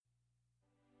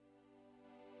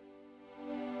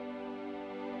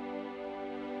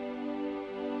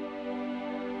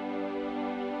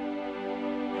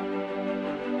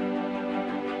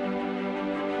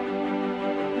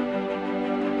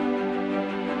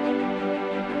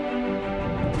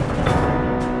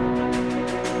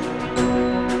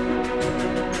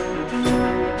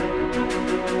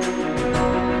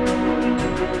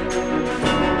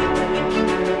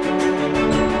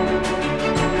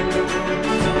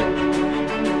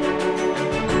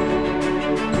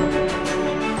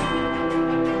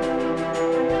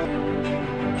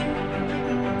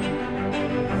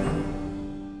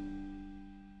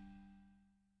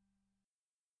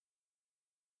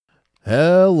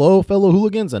Hello, fellow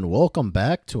hooligans, and welcome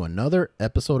back to another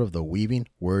episode of the Weaving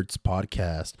Words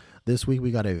podcast. This week we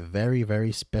got a very,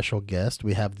 very special guest.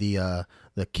 We have the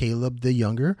Caleb the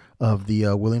Younger of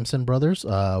the Williamson brothers.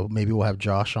 Maybe we'll have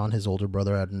Josh on, his older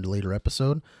brother, at a later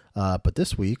episode. But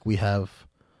this week we have,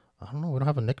 I don't know, we don't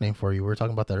have a nickname for you. We were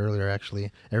talking about that earlier,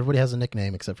 actually. Everybody has a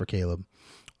nickname except for Caleb.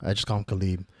 I just call him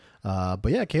Khalib.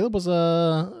 But yeah, Caleb was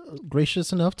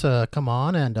gracious enough to come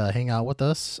on and hang out with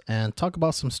us and talk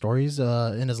about some stories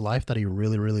in his life that he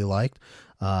really, really liked.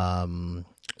 Caleb,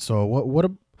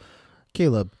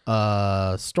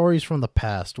 stories from the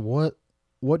past. What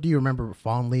do you remember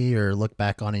fondly or look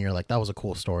back on and you're like, that was a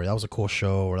cool story, that was a cool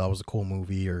show, or that was a cool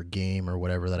movie or game or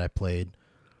whatever that I played?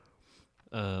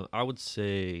 I would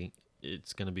say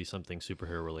it's going to be something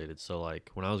superhero related. So like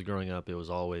when I was growing up, it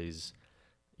was always,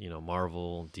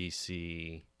 Marvel,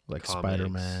 DC, like comics.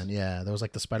 Spider-Man. Yeah, there was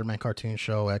like the Spider-Man cartoon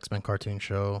show, X-Men cartoon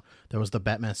show. There was the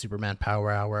Batman Superman Power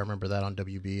Hour. I remember that on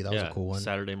WB. That was a cool one.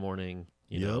 Saturday morning,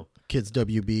 you know. Kids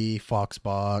WB,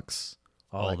 Foxbox,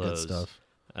 all that those. good stuff.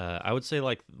 I would say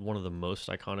like one of the most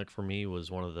iconic for me was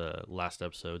one of the last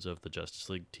episodes of the Justice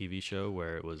League TV show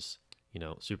where it was,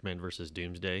 Superman versus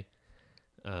Doomsday.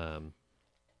 That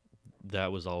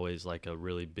was always like a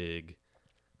really big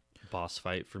boss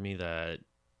fight for me that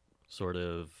sort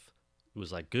of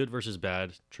was like good versus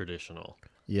bad, traditional.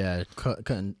 Yeah,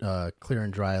 clear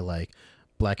and dry, like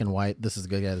black and white. This is the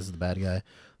good guy, this is the bad guy.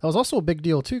 That was also a big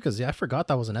deal too, because I forgot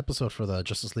that was an episode for the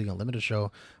Justice League Unlimited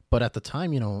show. But at the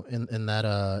time, in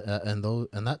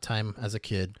that time as a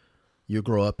kid, you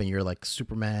grow up and you're like,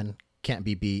 Superman can't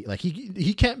be beat. Like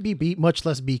he can't be beat, much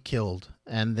less be killed.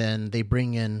 And then they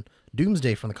bring in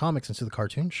Doomsday from the comics into the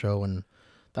cartoon show, and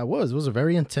it was a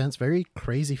very intense, very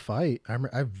crazy fight.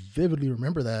 I vividly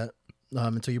remember that.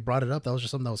 Until you brought it up, that was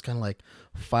just something that was kind of like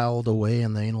filed away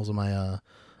in the annals of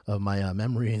my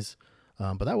memories.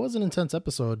 But that was an intense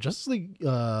episode. Justice League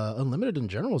Unlimited in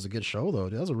general was a good show, though.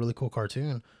 That was a really cool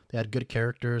cartoon. They had good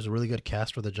characters, a really good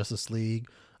cast for the Justice League.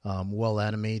 Well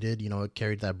animated. It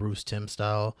carried that Bruce Timm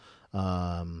style,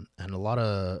 and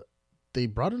they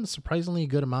brought in a surprisingly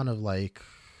good amount of like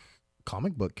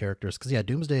comic book characters. Because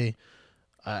Doomsday,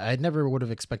 I never would have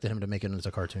expected him to make it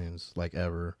into cartoons, like,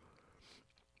 ever.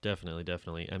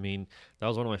 Definitely. I mean, that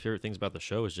was one of my favorite things about the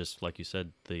show is just, like you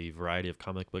said, the variety of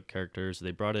comic book characters.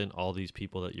 They brought in all these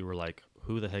people that you were like,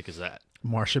 who the heck is that?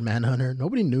 Martian Manhunter.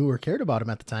 Nobody knew or cared about him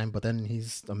at the time, but then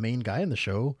he's the main guy in the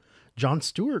show. John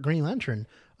Stewart, Green Lantern.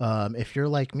 If you're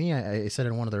like me, I said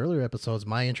in one of the earlier episodes,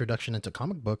 my introduction into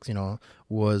comic books,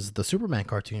 was the Superman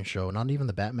cartoon show, not even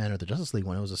the Batman or the Justice League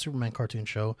one. It was a Superman cartoon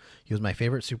show. He was my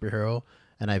favorite superhero.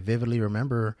 And I vividly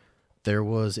remember it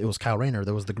was Kyle Rayner.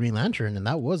 There was the Green Lantern, and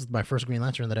that was my first Green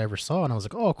Lantern that I ever saw. And I was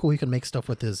like, oh, cool, he can make stuff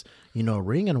with his,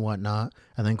 ring and whatnot.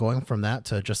 And then going from that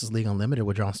to Justice League Unlimited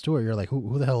with Jon Stewart, you're like,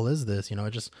 who the hell is this? It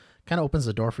just kind of opens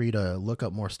the door for you to look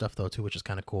up more stuff, though, too, which is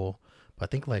kind of cool. But I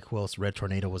think, like, who else? Red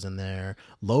Tornado was in there.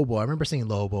 Lobo. I remember seeing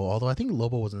Lobo, although I think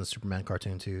Lobo was in the Superman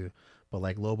cartoon, too. But,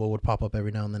 like, Lobo would pop up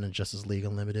every now and then in Justice League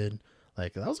Unlimited.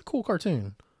 Like, that was a cool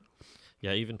cartoon.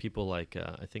 Yeah, even people like,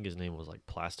 I think his name was like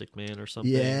Plastic Man or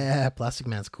something. Yeah, Plastic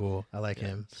Man's cool. I like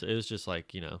him. So it was just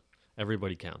like,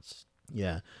 everybody counts.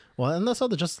 Yeah. Well, and that's how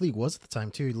the Justice League was at the time,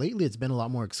 too. Lately, it's been a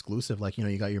lot more exclusive. Like,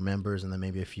 you got your members and then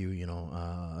maybe a few,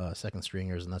 second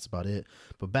stringers, and that's about it.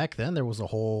 But back then, there was a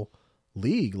whole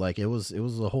league. Like, it was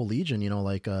a whole legion,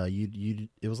 like,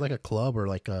 it was like a club or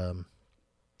like, I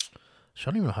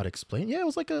don't even know how to explain. Yeah, it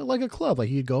was like a club. Like,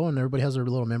 you'd go and everybody has their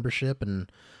little membership,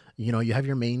 and you have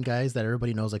your main guys that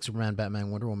everybody knows, like Superman, Batman,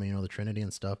 Wonder Woman, the Trinity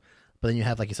and stuff. But then you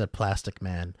have, like you said, Plastic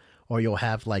Man, or you'll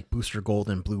have like Booster Gold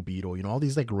and Blue Beetle, all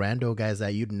these like rando guys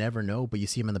that you'd never know, but you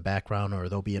see them in the background or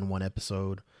they'll be in one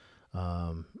episode.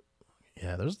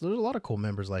 Yeah, there's a lot of cool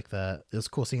members like that. It was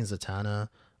cool seeing Zatanna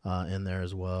in there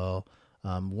as well.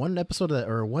 One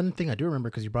thing I do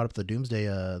remember, because you brought up the Doomsday,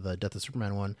 the Death of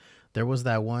Superman one, there was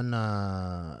that one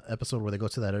episode where they go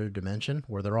to that other dimension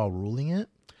where they're all ruling it.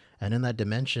 And in that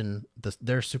dimension,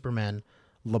 their Superman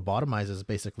lobotomizes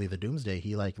basically the Doomsday.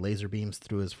 He like laser beams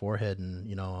through his forehead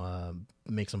and,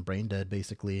 makes him brain dead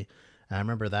basically. And I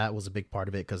remember that was a big part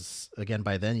of it because, again,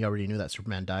 by then you already knew that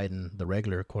Superman died in the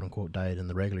regular, quote unquote, died in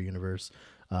the regular universe.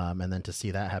 And then to see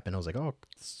that happen, I was like, oh,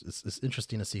 it's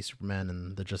interesting to see Superman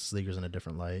and the Justice Leaguers in a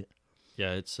different light.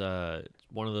 Yeah, it's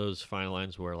one of those fine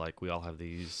lines where like we all have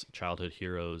these childhood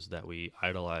heroes that we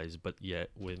idolize, but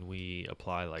yet when we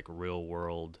apply like real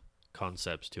world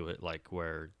concepts to it, like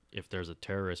where if there's a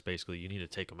terrorist, basically you need to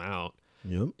take them out.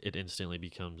 Yep. It instantly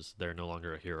becomes they're no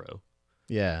longer a hero.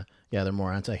 Yeah, yeah, they're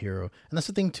more anti-hero. And that's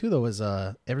the thing too though is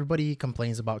everybody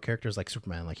complains about characters like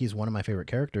Superman. Like he's one of my favorite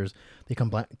characters. They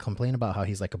complain about how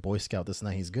he's like a boy scout, this and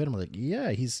that. He's good. I'm like,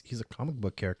 yeah, he's a comic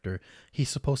book character. He's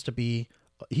supposed to be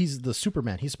he's the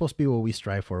Superman. He's supposed to be what we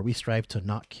strive for. We strive to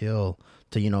not kill,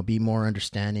 to be more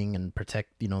understanding and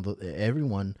protect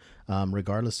everyone,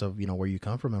 regardless of where you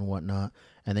come from and whatnot.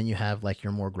 And then you have like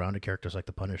your more grounded characters like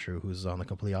the Punisher, who's on the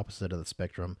complete opposite of the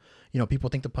spectrum. People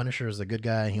think the Punisher is a good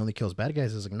guy and he only kills bad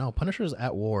guys. It's like, no, Punisher's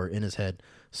at war in his head,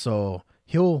 so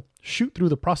he'll shoot through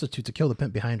the prostitute to kill the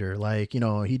pimp behind her. Like,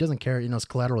 he doesn't care. It's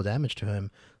collateral damage to him.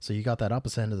 So you got that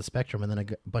opposite end of the spectrum, and then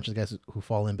a bunch of guys who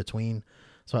fall in between.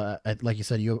 So, like you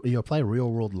said, you apply real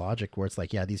world logic where it's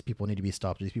like, yeah, these people need to be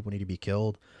stopped. These people need to be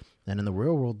killed. And in the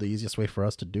real world, the easiest way for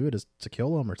us to do it is to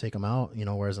kill them or take them out.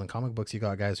 Whereas in comic books, you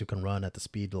got guys who can run at the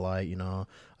speed of light.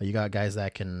 You got guys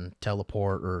that can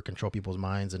teleport or control people's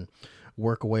minds and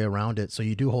work a way around it. So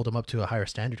you do hold them up to a higher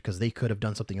standard because they could have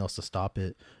done something else to stop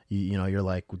it. You're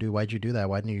like, dude, why'd you do that?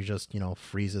 Why didn't you just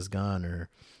freeze his gun or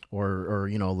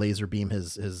laser beam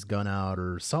his gun out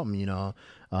or something?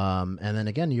 And then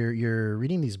again, you're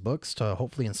reading these books to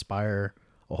hopefully inspire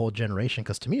a whole generation,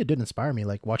 because to me it did inspire me.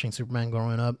 Like watching Superman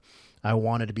growing up, I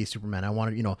wanted to be Superman. I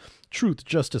wanted truth,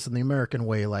 justice, in the American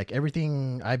way. Like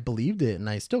everything, I believed it, and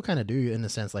I still kind of do in a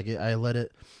sense. Like I let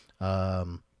it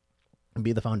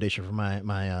be the foundation for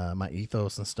my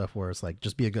ethos and stuff, where it's like,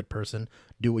 just be a good person,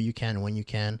 do what you can when you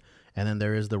can, and then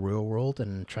there is the real world,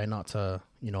 and try not to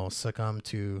succumb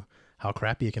to how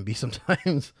crappy it can be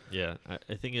sometimes. Yeah,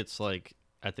 I think it's like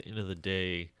at the end of the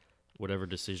day, whatever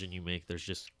decision you make, you're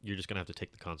just gonna have to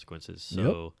take the consequences.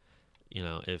 So,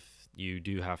 if you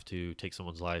do have to take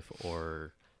someone's life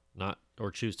or not,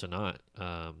 or choose to not,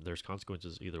 there's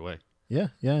consequences either way. Yeah,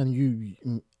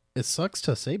 and it sucks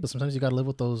to say, but sometimes you got to live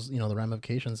with those, the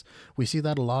ramifications. We see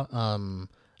that a lot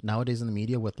nowadays in the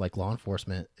media with like law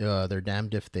enforcement. They're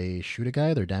damned if they shoot a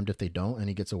guy, they're damned if they don't, and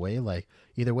he gets away. Like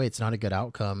either way, it's not a good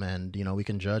outcome. And we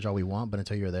can judge all we want, but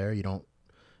until you're there, you don't.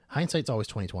 Hindsight's always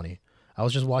 20/20. I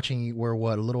was just watching a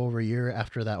little over a year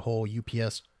after that whole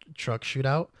UPS truck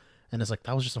shootout, and it's like,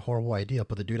 that was just a horrible idea.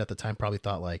 But the dude at the time probably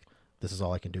thought like, this is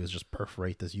all I can do is just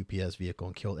perforate this UPS vehicle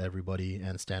and kill everybody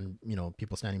and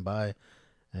people standing by.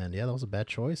 And yeah, that was a bad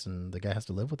choice, and the guy has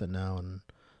to live with it now. And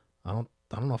I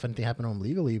don't know if anything happened to him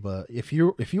legally, but if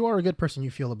you are a good person,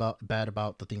 you feel bad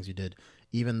about the things you did,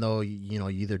 even though you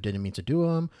either didn't mean to do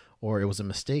them or it was a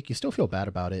mistake, you still feel bad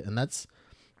about it. And that's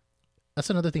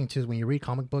another thing too. When you read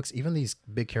comic books, even these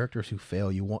big characters who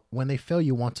fail, when they fail,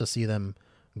 you want to see them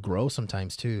grow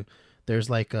sometimes too. There's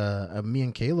like me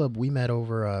and Caleb, we met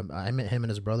over. I met him and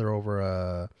his brother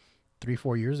over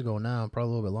 3-4 years ago now,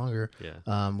 probably a little bit longer.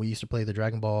 Yeah. We used to play the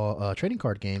Dragon Ball trading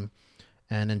card game,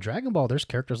 and in Dragon Ball, there's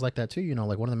characters like that too.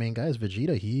 Like one of the main guys,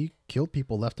 Vegeta, he killed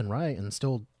people left and right, and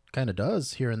still kind of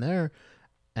does here and there,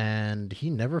 and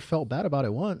he never felt bad about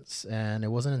it once. And it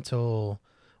wasn't until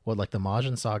like the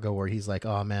Majin saga where he's like,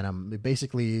 oh man, I'm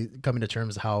basically coming to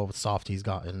terms with how soft he's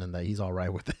gotten and that he's all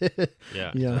right with it.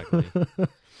 Yeah, exactly.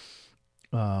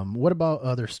 What about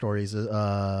other stories?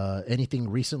 Anything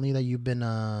recently that you've been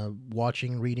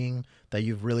watching, reading, that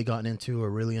you've really gotten into or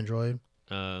really enjoyed?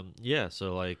 Yeah,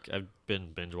 so like I've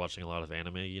been binge watching a lot of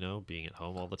anime, being at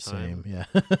home all the time. Same,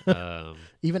 yeah.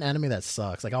 Even anime that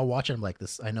sucks. Like I'll watch it, I'm like,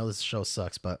 I know this show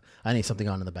sucks, but I need something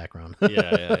on in the background.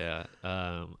 Yeah.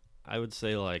 I would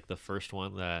say like the first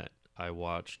one that I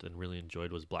watched and really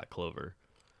enjoyed was Black Clover.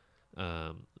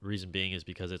 Reason being is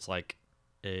because it's like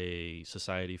a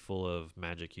society full of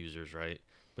magic users, right?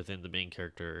 But then the main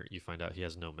character, you find out he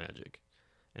has no magic,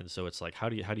 and so it's like, how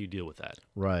do you deal with that?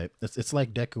 Right. It's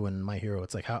like Deku and My Hero.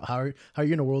 It's like how are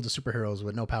you in a world of superheroes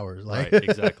with no powers? Like, right.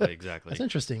 Exactly. That's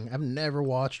interesting. I've never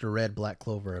watched or read Black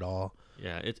Clover at all.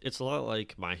 Yeah, it's a lot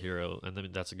like My Hero, and I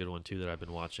mean, that's a good one too that I've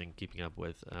been watching, keeping up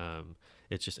with.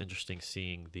 It's just interesting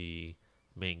seeing the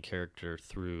main character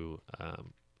through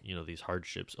these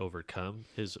hardships, overcome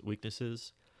his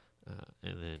weaknesses,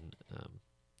 and then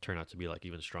turn out to be like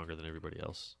even stronger than everybody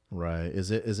else. Right.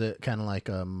 Is it kind of like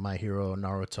a My Hero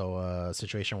Naruto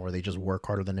situation where they just work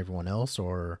harder than everyone else,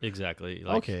 or? Exactly.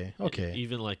 Like, okay.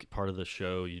 Even like part of the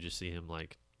show, you just see him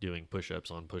like doing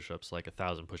push-ups on push-ups, like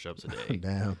 1,000 push-ups a day.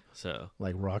 Damn. So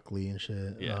like Rock Lee and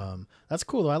shit. Yeah. That's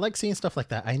cool though. I like seeing stuff like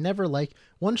that. I never like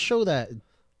one show that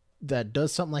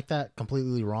does something like that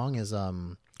completely wrong is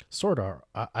Sword Art.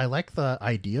 I like the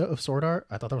idea of Sword Art.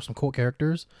 I thought there were some cool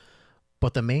characters,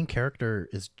 but the main character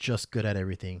is just good at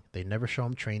everything. They never show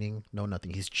him training, no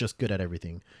nothing. He's just good at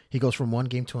everything. He goes from one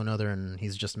game to another, and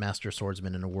he's just master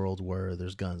swordsman in a world where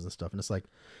there's guns and stuff. And it's like,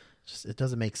 Just it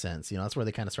doesn't make sense. You know, that's where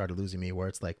they kind of started losing me. Where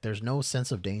it's like there's no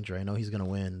sense of danger. I know he's gonna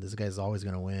win. This guy's always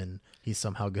gonna win. He's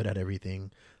somehow good at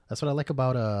everything. That's what I like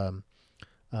about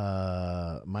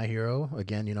My Hero.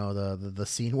 Again, you know, the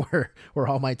scene where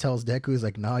All Might tells Deku is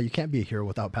like, nah, you can't be a hero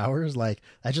without powers. Like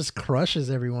that just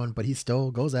crushes everyone, but he still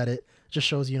goes at it. Just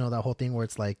shows, you know, that whole thing where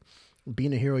it's like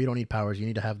being a hero, you don't need powers. You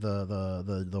need to have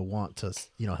the want to,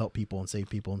 you know, help people and save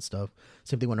people and stuff.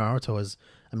 Same thing with Naruto is.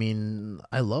 I mean,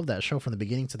 I love that show from the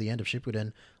beginning to the end of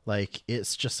Shippuden. Like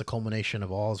it's just a culmination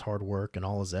of all his hard work and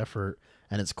all his effort.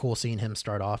 And it's cool seeing him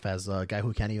start off as a guy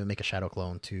who can't even make a shadow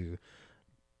clone to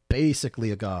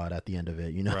basically a god at the end of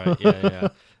it, you know? Right. Yeah, yeah.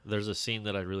 There's a scene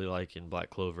that I really like in Black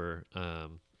Clover,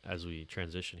 as we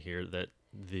transition here, that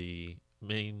the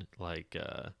main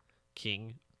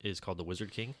king is called the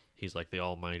Wizard King. He's like the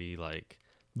almighty, like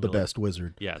The best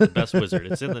wizard. yeah, the best wizard.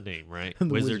 It's in the name, right? The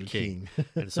Wizard King.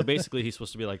 And so basically he's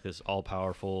supposed to be like this all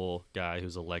powerful guy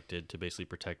who's elected to basically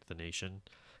protect the nation.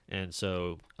 And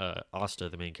so Asta,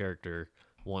 the main character,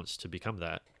 wants to become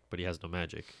that, but he has no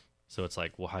magic. So it's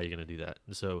like, well, how are you going to do that?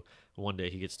 And so one day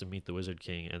he gets to meet the Wizard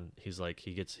King, and he's like,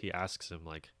 he asks him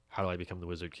like, how do I become the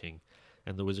Wizard King?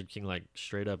 And the Wizard King, like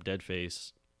straight up dead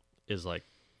face, is like,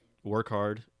 work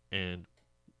hard and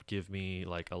give me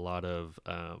like a lot of,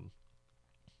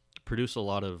 produce a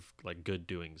lot of like good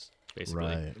doings,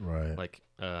 basically. Right. Like,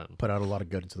 put out a lot of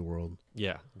good into the world.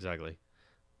 yeah, exactly.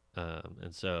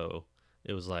 And so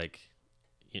it was like,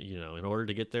 you know, in order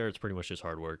to get there, it's pretty much just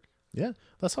hard work. Yeah,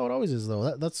 that's how it always is,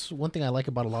 though. That's one thing I like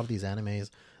about a lot of these animes,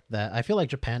 that I feel like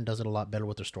Japan does it a lot better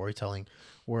with their storytelling,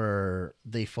 where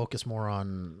they focus more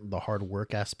on the hard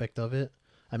work aspect of it.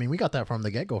 I mean, we got that from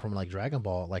the get go from like Dragon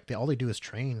Ball. Like all they do is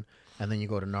train, and then you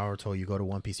go to Naruto, you go to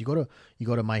One Piece, you go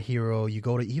to My Hero, you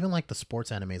go to even like the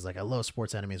sports animes. Like I love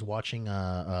sports animes, watching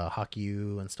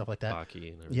Haikyuu and stuff like that. Hockey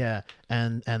and everything. Yeah,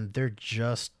 and they're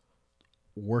just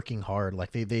working hard.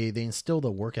 Like they instill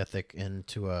the work ethic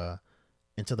into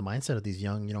the mindset of these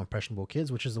young, you know, impressionable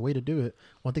kids, which is the way to do it.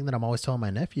 One thing that I'm always telling my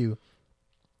nephew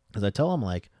is I tell him,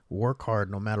 like, work hard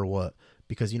no matter what,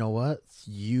 because you know what?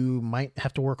 You might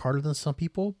have to work harder than some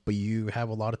people, but you have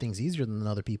a lot of things easier than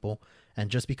other people.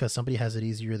 And just because somebody has it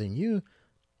easier than you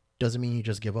doesn't mean you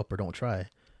just give up or don't try.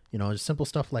 You know, just simple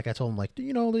stuff like I told him, like,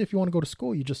 you know, if you want to go to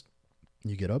school, you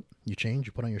get up, you change,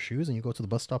 you put on your shoes, and you go to the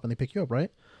bus stop and they pick you up,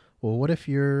 right? Well, what if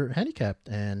you're handicapped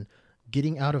and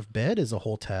getting out of bed is a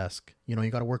whole task? You know,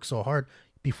 you got to work so hard.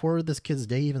 Before this kid's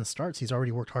day even starts, he's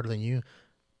already worked harder than you.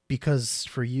 Because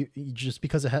for you, just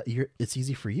because it's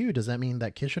easy for you, does that mean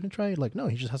that kid shouldn't try? Like, no,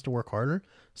 he just has to work harder.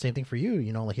 Same thing for you.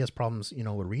 You know, like he has problems, you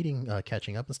know, with reading,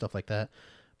 catching up and stuff like that.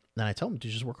 And I tell him to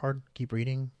just work hard, keep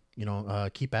reading, you know,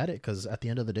 keep at it. Because at the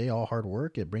end of the day, all hard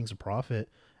work, it brings a profit.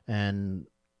 And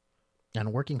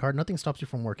working hard, nothing stops you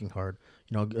from working hard.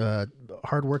 You know,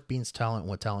 hard work beats talent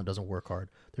when talent doesn't work hard.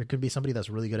 There could be somebody that's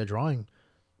really good at drawing,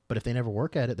 but if they never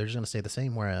work at it, they're just going to stay the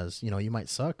same. Whereas, you know, you might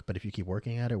suck, but if you keep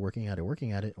working at it,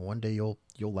 one day you'll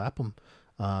lap them.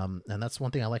 And that's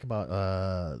one thing I like about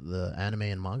the anime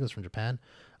and mangas from Japan.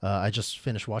 I just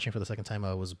finished watching for the second time.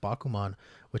 Was Bakuman,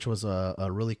 which was a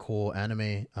really cool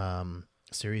anime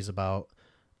series about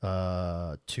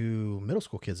two middle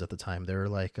school kids at the time. They're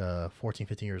like 14,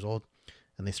 15 years old,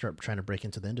 and they start trying to break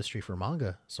into the industry for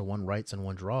manga. So one writes and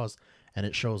one draws, and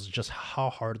it shows just how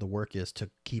hard the work is to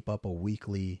keep up a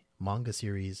weekly manga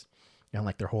series and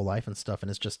like their whole life and stuff. And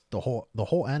it's just the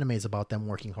whole anime is about them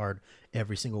working hard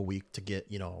every single week to get,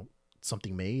 you know,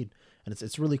 something made. And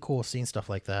it's really cool seeing stuff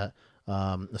like that,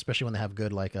 especially when they have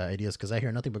good like ideas, because I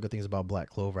hear nothing but good things about Black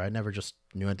Clover. I never just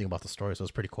knew anything about the story, so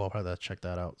it's pretty cool. I'll probably have to check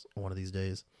that out one of these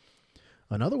days.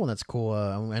 Another one that's cool,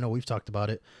 I know we've talked about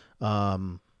it,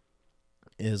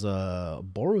 is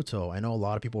Boruto. I know a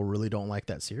lot of people really don't like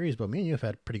that series, but me and you have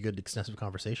had pretty good extensive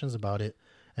conversations about it.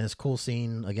 And it's cool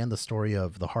seeing, again, the story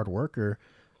of the hard worker,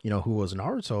 you know, who was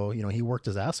Naruto. You know, he worked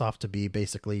his ass off to be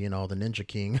basically, you know, the ninja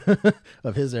king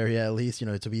of his area, at least, you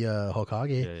know, to be a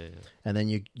Hokage. Yeah. And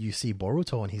then you see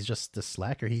Boruto, and he's just the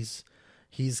slacker. He's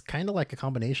kind of like a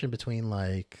combination between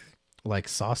like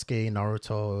Sasuke,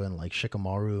 Naruto, and like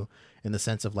Shikamaru, in the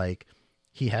sense of like,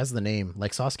 he has the name,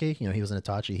 like Sasuke, you know, he was an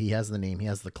Itachi. He has the name, he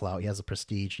has the clout, he has the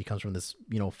prestige. He comes from this,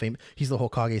 you know, fame. He's the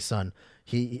Hokage's son.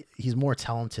 He's more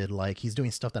talented. Like, he's doing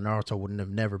stuff that Naruto wouldn't have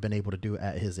never been able to do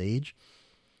at his age.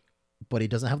 But he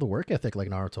doesn't have the work ethic like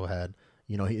Naruto had.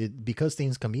 You know, because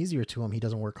things come easier to him, he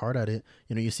doesn't work hard at it.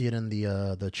 You know, you see it in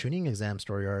the Chunin exam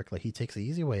story arc. Like, he takes the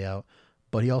easy way out,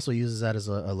 but he also uses that as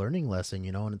a learning lesson.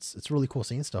 You know, and it's really cool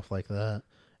seeing stuff like that.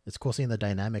 It's cool seeing the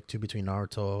dynamic too between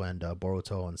Naruto and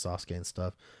Boruto and Sasuke and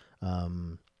stuff.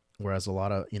 Whereas a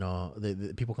lot of, you know,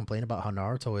 the people complain about how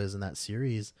Naruto is in that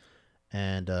series,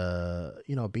 And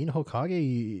being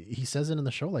Hokage, he says it in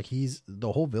the show, like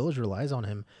the whole village relies on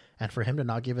him, and for him to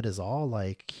not give it his all,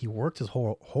 like he worked his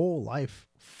whole life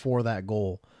for that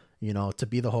goal, to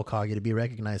be the Hokage, to be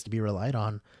recognized, to be relied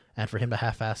on, and for him to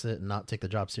half-ass it and not take the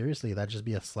job seriously, that'd just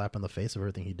be a slap in the face of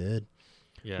everything he did.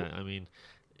 Yeah, I mean,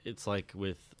 it's like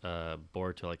with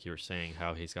Boruto, like you were saying,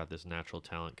 how he's got this natural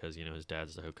talent because his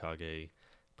dad's the Hokage,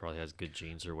 probably has good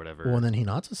genes or whatever. Well, and then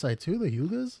Hinata's side too, the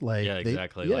Hyugas, like Yeah,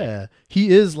 exactly. yeah,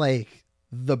 he is like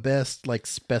the best like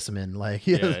specimen. Like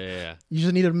Yeah. you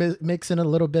just need to mix in a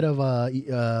little bit of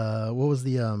what was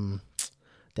the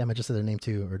damn, I just said their name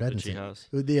too, or that Uchihas.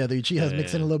 Yeah, the Uchihas,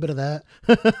 mix in a little bit of that.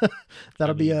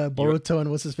 That'll be Boruto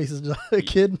and what's his face's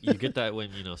kid. You get that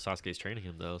when Sasuke's training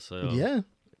him though, so yeah,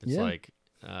 it's like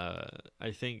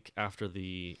I think after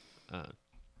the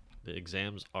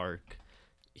exams arc,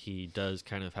 he does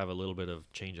kind of have a little bit of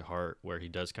change of heart where he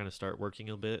does kind of start working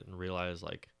a bit and realize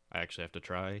like I actually have to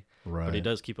try. Right. But he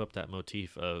does keep up that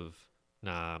motif of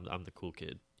nah, I'm the cool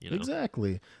kid.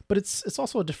 Exactly. But it's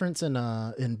also a difference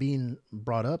in being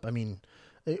brought up. I mean,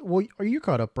 well, are you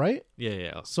caught up, right?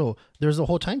 Yeah. So there's a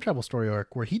whole time travel story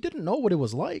arc where he didn't know what it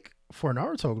was like for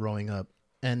Naruto growing up,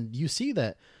 and you see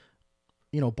that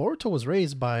Boruto was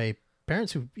raised by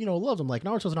parents who loved him. Like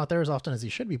Naruto's not there as often as he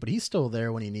should be, but he's still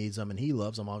there when he needs him, and he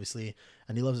loves him obviously,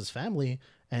 and he loves his family.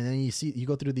 And then you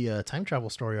go through the time travel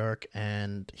story arc,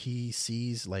 and he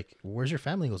sees like, where's your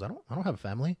family? He goes, I don't have a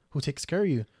family. Who takes care of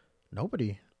you?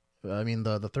 Nobody. I mean,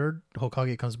 the third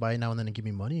Hokage comes by now and then and give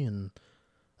me money, and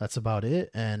that's about it.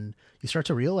 And you start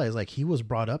to realize like he was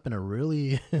brought up in a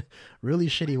really really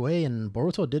shitty way, and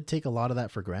Boruto did take a lot of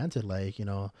that for granted. Like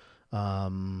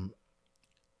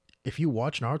if you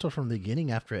watch Naruto from the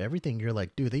beginning, after everything, you're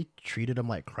like, dude, they treated him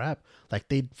like crap. Like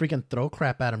they'd freaking throw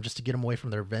crap at him just to get him away from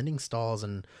their vending stalls,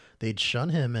 and they'd shun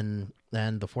him. And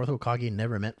the fourth Hokage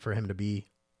never meant for him to be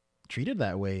treated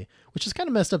that way, which is kind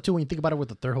of messed up too when you think about it with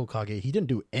the third Hokage. He didn't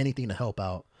do anything to help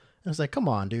out. And it's like, come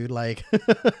on, dude. Like,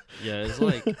 yeah, it's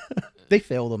like they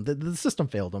failed him. The system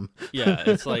failed him. Yeah,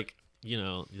 it's like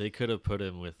they could have put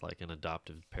him with like an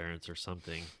adoptive parents or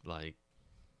something like.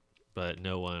 But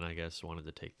no one, I guess, wanted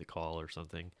to take the call or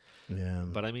something. Yeah.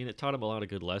 But I mean, it taught him a lot of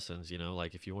good lessons,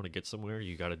 like if you want to get somewhere,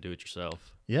 you got to do it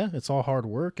yourself. Yeah, it's all hard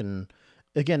work. And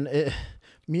again,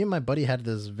 me and my buddy had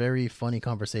this very funny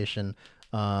conversation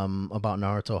about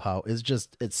Naruto, how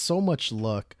it's so much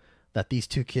luck that these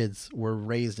two kids were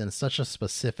raised in such a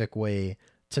specific way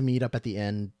to meet up at the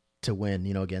end to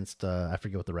win, against, I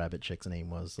forget what the rabbit chick's name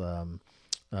was,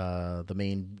 the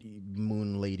main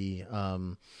moon lady.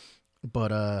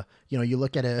 But you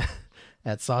look at it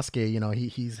at Sasuke,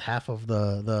 he's half of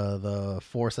the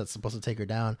force that's supposed to take her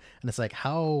down, and it's like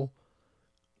how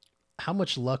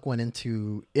much luck went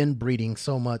into inbreeding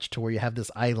so much to where you have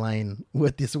this eye line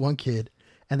with this one kid,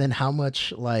 and then how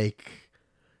much like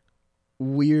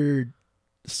weird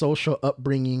social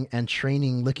upbringing and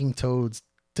training licking toads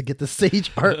to get the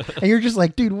sage art. And you're just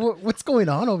like, dude, what's going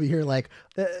on over here? Like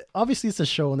obviously it's a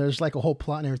show and there's like a whole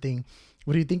plot and everything.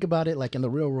 What do you think about it? Like in the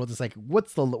real world, it's like,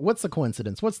 what's the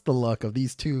coincidence? What's the luck of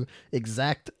these two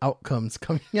exact outcomes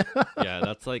coming out? Yeah,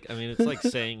 that's like, I mean, it's like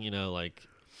saying,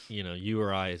 you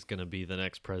or I is going to be the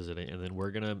next president, and then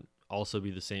we're going to also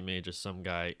be the same age as some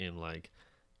guy in like,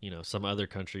 some other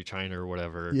country, China or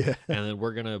whatever. Yeah. And then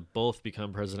we're going to both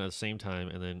become president at the same time,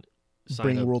 and then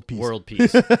bring world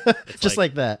peace. Just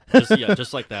like that.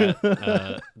 Just like that.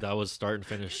 That was start and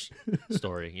finish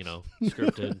story,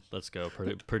 scripted. Let's go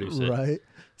produce it. Right.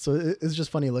 So it's just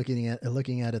funny looking at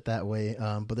it that way.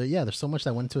 But there's so much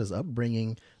that went into his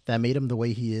upbringing that made him the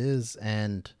way he is.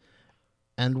 And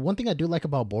one thing I do like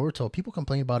about Boruto, people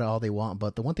complain about it all they want,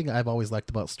 but the one thing I've always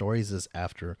liked about stories is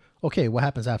after. Okay, what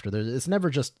happens after? It's never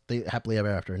just the happily ever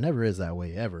after. It never is that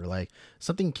way, ever. Like,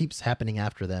 something keeps happening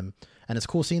after them. And it's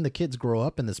cool seeing the kids grow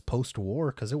up in this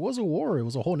post-war, because it was a war. It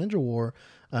was a whole ninja war,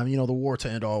 the war to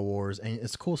end all wars. And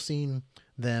it's cool seeing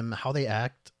them, how they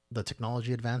act, the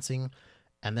technology advancing,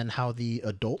 and then how the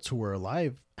adults who were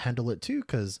alive handle it too,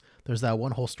 because there's that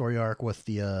one whole story arc with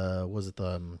the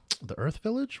the Earth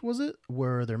Village, was it,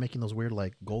 where they're making those weird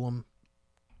like golem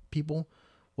people.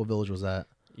 What village was that?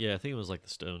 Yeah, I think it was like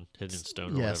the hidden stone or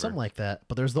yeah, whatever. Something like that.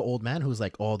 But there's the old man who's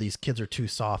like, oh, these kids are too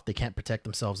soft, they can't protect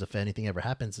themselves if anything ever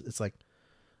happens. It's like,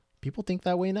 people think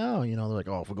that way now, they're like,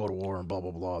 oh, if we go to war and blah blah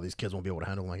blah, these kids won't be able to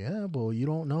handle them. Like, yeah, but you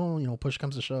don't know, push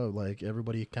comes to shove, like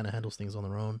everybody kind of handles things on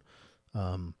their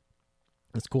own.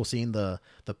 It's cool seeing the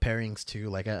pairings too.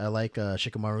 Like I like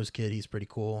Shikamaru's kid. He's pretty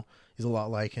cool. He's a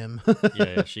lot like him.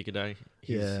 yeah, Shikadai.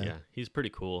 He's pretty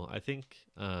cool. I think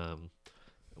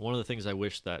one of the things I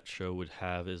wish that show would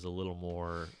have is a little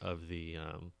more of the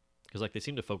because like they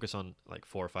seem to focus on like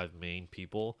 4 or 5 main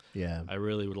people. Yeah. I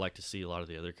really would like to see a lot of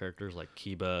the other characters like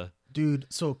Kiba. Dude,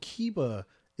 so Kiba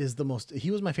is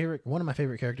he was one of my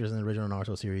favorite characters in the original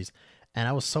Naruto series, and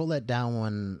I was so let down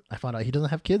when I found out he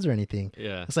doesn't have kids or anything.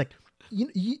 Yeah. It's like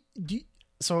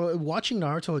so watching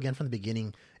Naruto again from the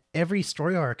beginning, every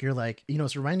story arc, you're like,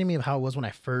 it's reminding me of how it was when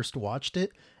I first watched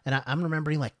it. And I'm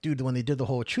remembering like, dude, when they did the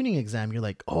whole tuning exam, you're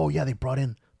like, oh yeah, they brought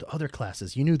in the other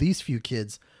classes. You knew these few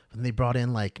kids, and they brought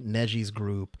in like Neji's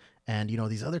group and,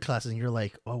 these other classes. And you're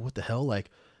like, oh, what the hell? Like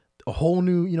a whole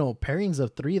new, pairings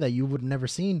of 3 that you would never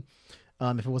seen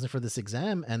if it wasn't for this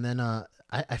exam. And then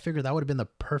I figured that would have been the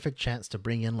perfect chance to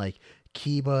bring in like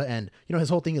Kiba, and his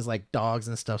whole thing is like dogs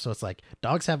and stuff, so it's like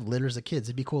dogs have litters of kids.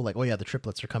 It'd be cool, like, oh yeah, the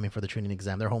triplets are coming for the training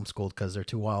exam, they're homeschooled because they're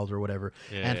too wild or whatever.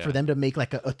 And for them to make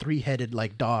like a 3-headed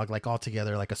like dog, like all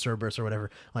together, like a Cerberus or whatever,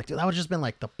 like, dude, that would just been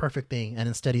like the perfect thing. And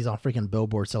instead he's on freaking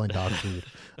billboard selling dog food.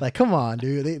 Like, come on,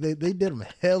 dude, they did him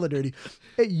hella dirty.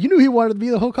 Hey, you knew he wanted to be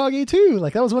the Hokage too,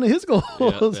 like that was one of his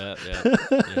goals.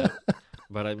 Yeah.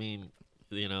 But I mean,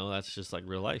 that's just like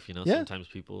real life. Sometimes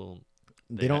people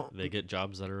they get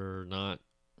jobs that are not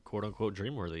quote unquote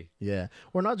dream worthy. Yeah,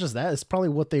 or not just that. It's probably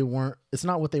what they weren't. It's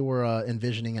not what they were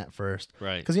envisioning at first.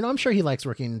 Right. Because I'm sure he likes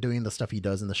doing the stuff he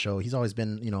does in the show. He's always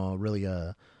been really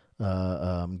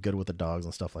good with the dogs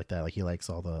and stuff like that. Like he likes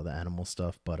all the animal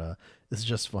stuff. But it's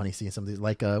just funny seeing some of these.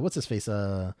 Like what's his face?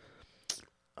 Oh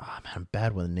man, I'm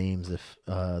bad with names. If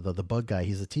the bug guy,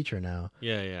 he's a teacher now.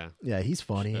 Yeah, he's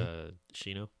funny.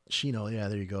 Shino, yeah,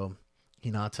 there you go.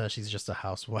 Hinata, she's just a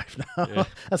housewife now. Yeah.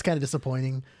 That's kind of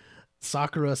disappointing.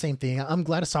 Sakura, same thing. I'm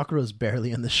glad Sakura's barely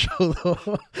in the show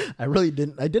though. I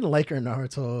didn't like her in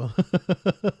Naruto.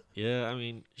 Yeah, I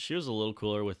mean, she was a little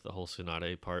cooler with the whole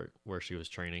Tsunade part where she was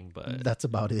training, but that's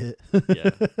about it. Yeah.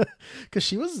 Cause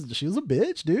she was a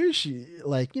bitch, dude. She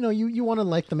like, you want to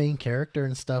like the main character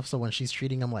and stuff. So when she's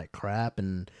treating him like crap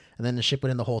and then the ship put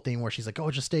in the whole thing where she's like,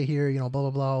 oh, just stay here, blah, blah,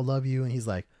 blah. I'll love you. And he's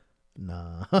like,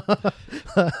 nah.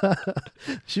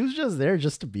 She was just there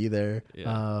just to be there.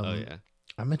 Yeah. Yeah.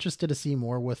 I'm interested to see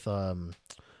more with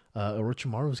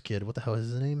Orochimaru's kid. What the hell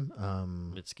is his name?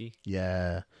 Mitsuki.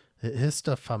 Yeah. His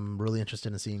stuff, I'm really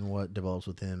interested in seeing what develops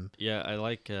with him. Yeah, I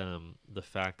like the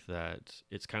fact that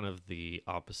it's kind of the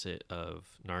opposite of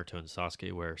Naruto and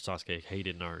Sasuke, where Sasuke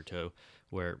hated Naruto,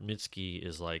 where Mitsuki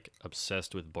is like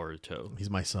obsessed with Boruto. He's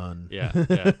my son. Yeah.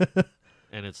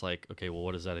 And it's like, okay, well,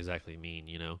 what does that exactly mean?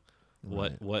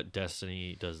 Right. What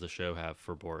destiny does the show have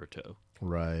for Boruto?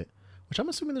 Right. Which I'm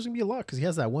assuming there's gonna be a lot because he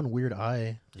has that one weird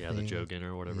eye. Yeah, thing. the Jogen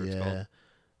or whatever it's called.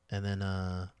 And then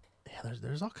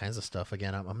there's all kinds of stuff.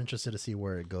 Again, I'm interested to see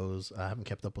where it goes. I haven't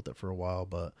kept up with it for a while,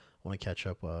 but I want to catch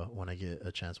up when I get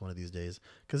a chance one of these days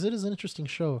because it is an interesting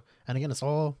show. And again, it's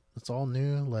all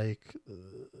new. Like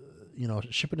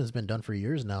Shippuden has been done for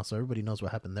years now, so everybody knows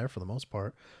what happened there for the most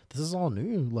part. This is all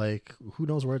new. Like who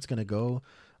knows where it's gonna go.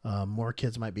 More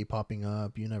kids might be popping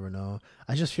up. You never know.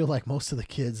 I just feel like most of the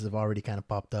kids have already kind of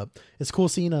popped up. It's cool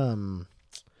seeing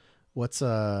what's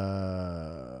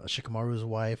Shikamaru's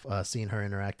wife, seeing her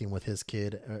interacting with his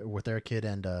kid, with their kid,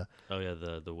 and oh yeah,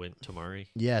 the Wint Tamari.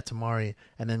 Yeah, Tamari,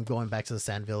 and then going back to the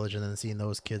Sand Village and then seeing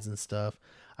those kids and stuff.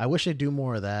 I wish they'd do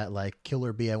more of that. Like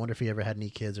Killer Bee, I wonder if he ever had any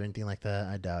kids or anything like that.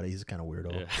 I doubt it. He's kind of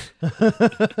weirdo.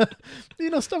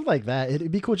 Yeah. Stuff like that.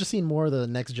 It'd be cool just seeing more of the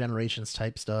next generations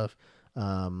type stuff.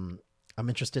 I'm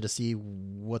interested to see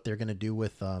what they're gonna do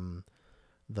with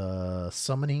the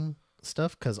summoning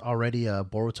stuff because already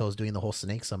Boruto's doing the whole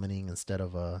snake summoning instead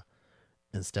of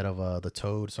the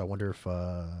toad. So I wonder if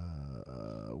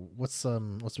what's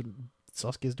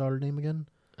Sasuke's daughter name again?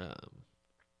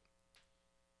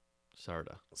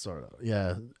 Sarda.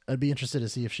 Yeah, I'd be interested to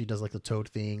see if she does like the toad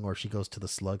thing or if she goes to the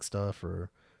slug stuff or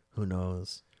who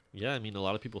knows. Yeah, I mean, a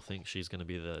lot of people think she's going to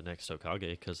be the next Hokage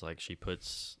because like she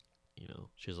puts,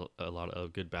 she has a lot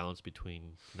of good balance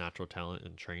between natural talent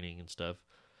and training and stuff,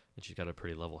 and she's got a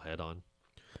pretty level head on.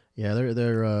 Yeah,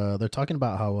 they're talking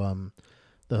about how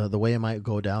the way it might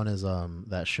go down is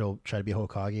that she'll try to be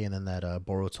Hokage and then that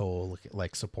Boruto will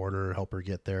like support her, help her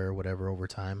get there, whatever over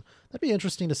time. That'd be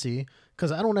interesting to see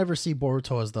because I don't ever see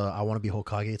Boruto as the I want to be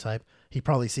Hokage type. He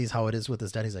probably sees how it is with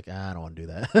his dad. He's like, I don't want to do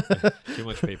that. Too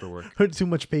much paperwork. Too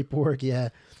much paperwork, yeah.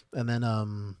 And then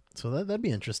so that'd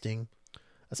be interesting.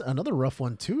 That's another rough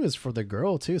one too. Is for the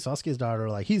girl too, Sasuke's daughter.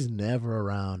 Like he's never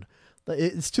around.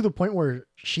 It's to the point where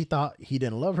she thought he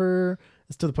didn't love her.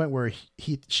 It's to the point where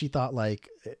she thought like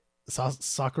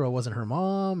Sakura wasn't her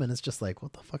mom, and it's just like,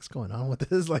 what the fuck's going on with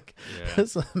this? Like,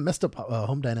 it's a messed up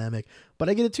home dynamic. But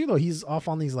I get it too, though. He's off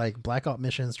on these like blackout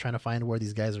missions, trying to find where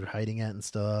these guys are hiding at and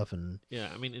stuff. And yeah,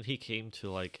 I mean, and he came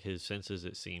to like his senses.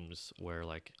 It seems where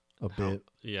like a how bit.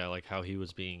 yeah, like how he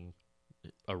was being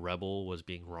a rebel was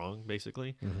being wrong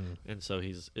basically. Hmm. And so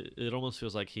it almost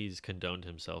feels like he's condoned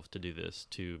himself to do this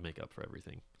to make up for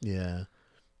everything. Yeah,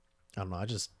 I don't know. I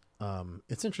just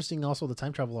it's interesting also the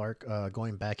time travel arc,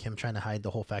 going back, him trying to hide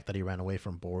the whole fact that he ran away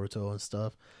from Boruto and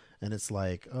stuff. And it's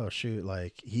like, oh shoot,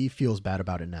 like he feels bad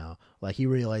about it now. Like he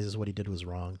realizes what he did was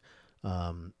wrong.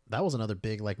 That was another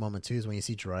big like moment too, is when you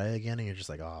see Jiraiya again and you're just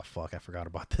like, oh fuck, I forgot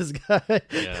about this guy.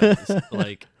 Yeah,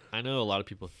 like I know a lot of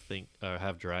people think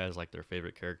have Jiraiya as like their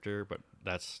favorite character, but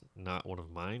that's not one of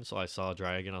mine. So I saw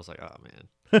Jiraiya again, I was like, oh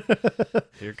man,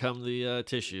 here come the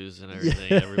tissues and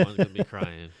everything. Everyone's gonna be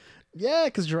crying. Yeah,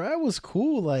 because Jiraiya was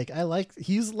cool. Like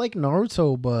he's like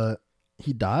Naruto, but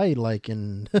he died like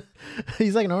in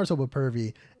he's like Naruto but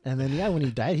pervy. And then yeah, when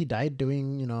he died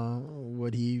doing, you know,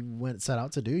 what he went set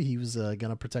out to do. He was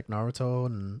gonna protect Naruto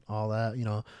and all that, you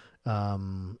know.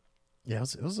 Yeah,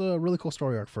 it was a really cool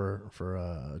story arc for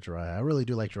Jiraiya. I really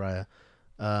do like Jiraiya.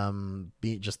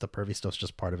 Be just the pervy stuff's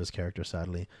just part of his character,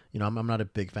 sadly. You know, I'm not a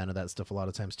big fan of that stuff a lot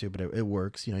of times too, but it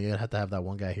works. You know, you have to have that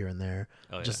one guy here and there.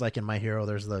 Oh yeah. Just like in My Hero,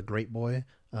 there's the great boy.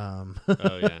 Oh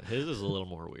yeah, his is a little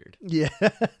more weird. Yeah,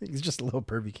 he's just a little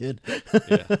pervy kid.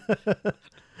 Yeah.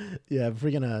 Yeah,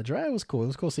 freaking Jiraiya was cool. It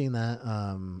was cool seeing that.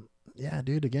 Yeah,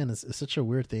 dude. Again, it's such a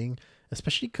weird thing,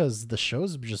 especially because the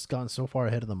show's just gotten so far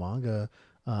ahead of the manga.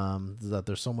 That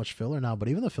there's so much filler now. But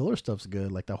even the filler stuff's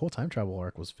good. Like that whole time travel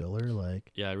arc was filler.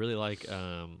 Like Yeah, I really like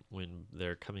when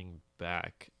they're coming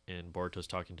back and Boruto's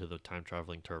talking to the time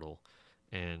traveling turtle,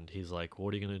 and he's like,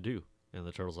 "What are you gonna do?" And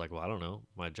the turtle's like, "Well, I don't know.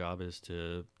 My job is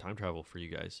to time travel for you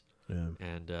guys." yeah,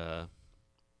 And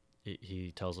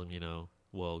he tells him, you know,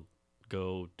 well,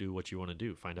 go do what you want to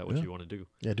do. Find out what Yeah. you want to do.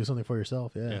 yeah. Do something for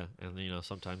yourself. Yeah. Yeah, And you know,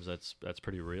 sometimes that's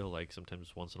pretty real. Like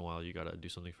sometimes once in a while you gotta do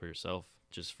something for yourself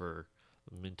just for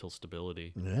mental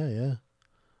stability. yeah, yeah.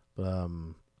 But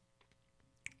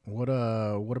what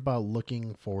about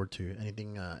looking forward to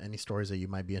anything? Any stories that you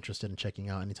might be interested in checking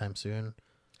out anytime soon?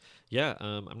 Yeah,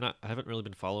 I haven't really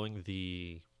been following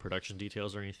the production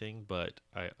details or anything, but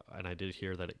I did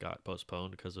hear that it got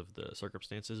postponed because of the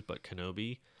circumstances. But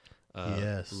Kenobi,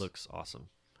 Yes. looks awesome.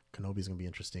 Kenobi's gonna be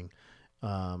interesting.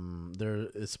 There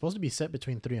it's supposed to be set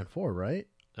between 3 and 4, right?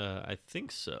 I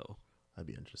think so. I'd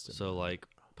be interested. So like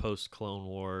post Clone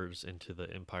Wars into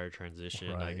the Empire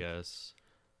transition, I Right. guess.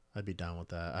 I'd be down with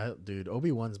that. Dude,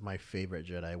 Obi-Wan's my favorite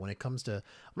Jedi. When it comes to,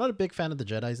 I'm not a big fan of the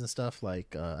Jedis and stuff.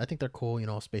 Like, I think they're cool. You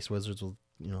know, space wizards with,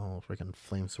 you know, freaking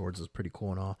flame swords is pretty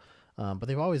cool and all. But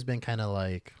they've always been kind of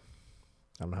like,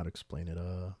 I don't know how to explain it.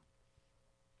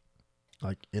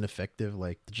 Like ineffective.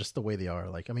 Like just the way they are.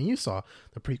 Like, I mean, you saw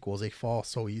the prequels. They fall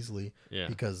so easily Yeah,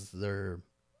 because they're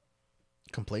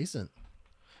complacent.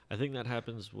 I think that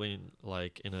happens when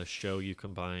like in a show you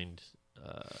combined,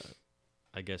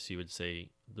 I guess you would say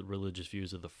the religious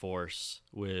views of the Force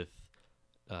with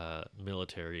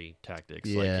military tactics.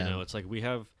 Like, Yeah. you know, it's like we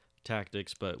have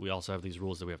tactics, but we also have these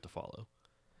rules that we have to follow.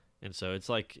 And so it's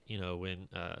like, you know, when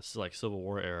it's like Civil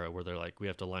War era where they're like, we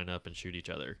have to line up and shoot each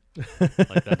other.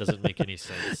 Like that doesn't make any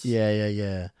sense.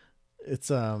 Yeah. It's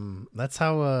that's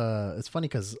how it's funny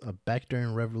because back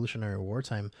during Revolutionary War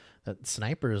time, that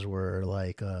snipers were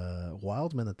like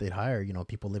wild men that they'd hire, you know,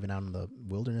 people living out in the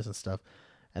wilderness and stuff,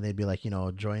 and they'd be like, you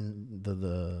know, join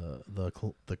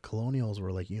the colonials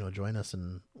were like, you know, join us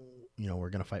and, you know, we're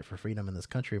gonna fight for freedom in this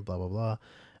country, blah blah blah.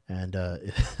 And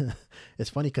it's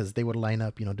funny because they would line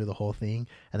up, you know, do the whole thing,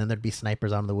 and then there'd be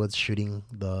snipers out in the woods shooting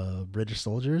the British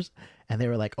soldiers, and they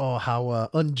were like, "Oh, how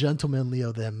ungentlemanly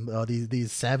of them!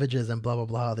 These savages and blah blah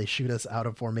blah. They shoot us out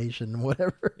of formation,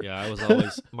 whatever." Yeah, I was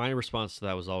always my response to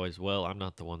that was always, well, I'm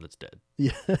not the one that's dead.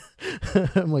 Yeah,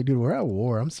 I'm like, dude, we're at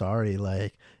war. I'm sorry.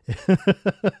 Like,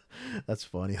 that's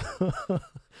funny.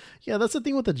 Yeah, that's the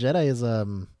thing with the Jedi is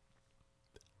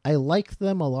I like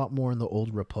them a lot more in the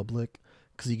Old Republic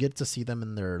because you get to see them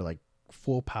in their like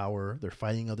full power. They're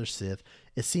fighting other Sith.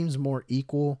 It seems more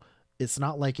equal. It's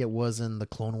not like it was in the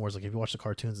Clone Wars. Like if you watch the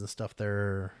cartoons and stuff,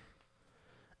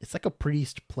 it's like a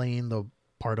priest playing the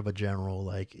part of a general.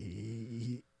 Like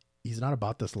he's not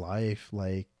about this life.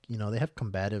 Like, you know, they have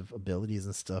combative abilities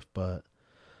and stuff, but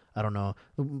I don't know.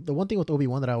 The one thing with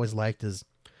Obi-Wan that I always liked is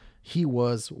he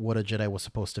was what a Jedi was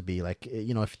supposed to be. Like,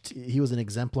 you know, if he was an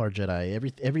exemplar Jedi,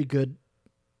 every good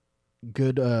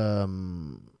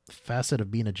facet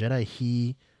of being a Jedi,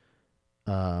 he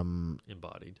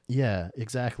Embodied. yeah,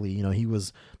 exactly. You know,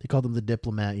 they called him the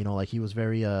diplomat, you know, like he was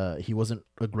very he wasn't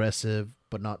aggressive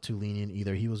but not too lenient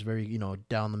either. He was very, you know,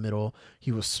 down the middle.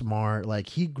 He was smart. Like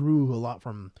he grew a lot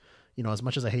from, you know, as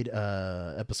much as I hate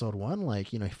episode 1,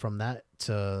 like, you know, from that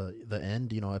to the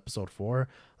end, you know, episode 4,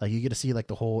 like you get to see like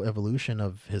the whole evolution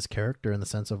of his character in the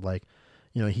sense of like,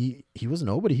 you know, he was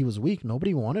nobody, he was weak.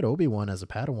 Nobody wanted Obi-Wan as a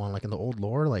Padawan. Like in the old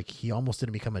lore, like he almost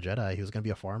didn't become a Jedi. He was going to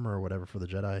be a farmer or whatever for the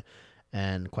Jedi.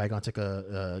 And Qui-Gon took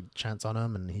a chance on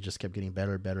him, and he just kept getting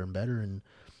better, better, and better. And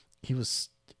he was,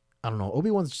 I don't know,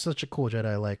 Obi-Wan's such a cool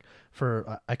Jedi. Like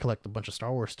I collect a bunch of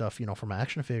Star Wars stuff, you know, for my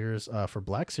action figures. For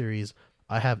Black Series,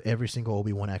 I have every single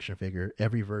Obi-Wan action figure,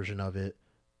 every version of it.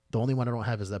 The only one I don't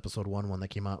have is the episode 1 that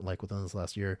came out like within this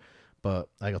last year. But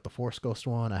I got the Force Ghost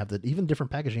one. I have the even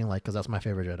different packaging, like, because that's my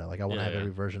favorite Jedi. Like I want to have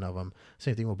every version of them.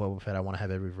 Same thing with Boba Fett. I want to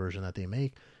have every version that they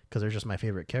make because they're just my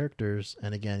favorite characters.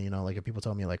 And again, you know, like if people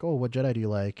tell me like, oh, what Jedi do you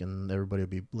like? And everybody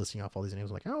would be listing off all these names.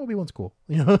 I'm like, oh, Obi-Wan's cool.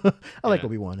 You know, I like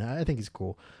Obi-Wan. I think he's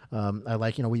cool. I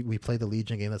like, you know, we play the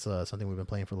Legion game. That's something we've been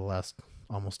playing for the last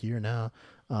almost year now.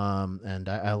 And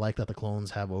I like that the clones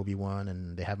have Obi-Wan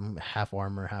and they have him half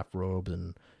armor, half robes,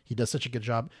 and he does such a good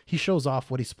job. He shows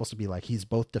off what he's supposed to be like. He's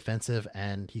both defensive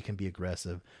and he can be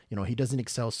aggressive. You know, he doesn't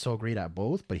excel so great at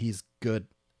both, but he's good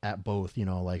at both, you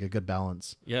know, like a good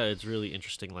balance. Yeah, it's really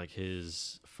interesting. Like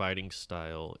his fighting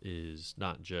style is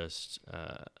not just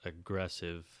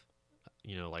aggressive,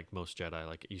 you know, like most Jedi.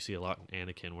 Like you see a lot in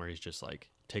Anakin where he's just like,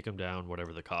 take him down,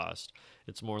 whatever the cost.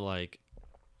 It's more like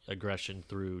aggression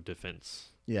through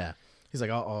defense. Yeah. He's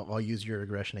like, I'll use your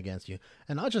aggression against you.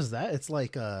 And not just that, it's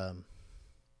like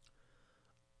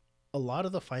a lot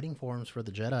of the fighting forms for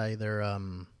the Jedi,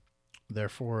 they're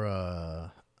for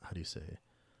how do you say?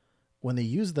 When they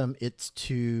use them, it's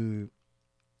to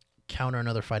counter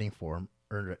another fighting form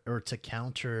or to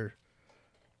counter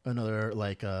another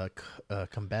like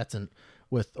combatant.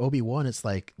 With Obi-Wan, it's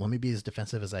like, let me be as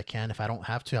defensive as I can. If I don't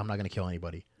have to, I'm not going to kill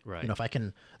anybody. Right. You know, if I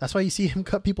can, that's why you see him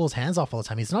cut people's hands off all the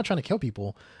time. He's not trying to kill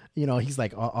people. You know, he's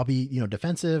like, I'll be, you know,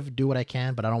 defensive, do what I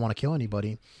can, but I don't want to kill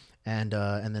anybody. And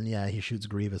then yeah, he shoots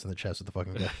Grievous in the chest with the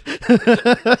fucking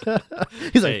gun.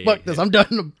 He's like, fuck this, I'm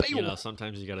done. You know,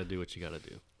 sometimes you got to do what you got to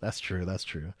do. That's true. That's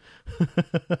true.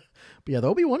 But yeah, the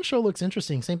Obi-Wan show looks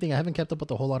interesting. Same thing. I haven't kept up with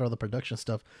a whole lot of the production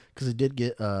stuff because it did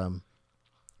get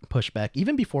pushed back.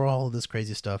 Even before all of this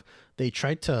crazy stuff, they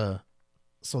tried to.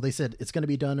 So they said it's going to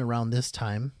be done around this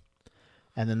time,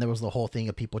 and then there was the whole thing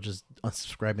of people just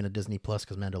unsubscribing to Disney Plus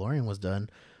because Mandalorian was done.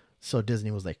 So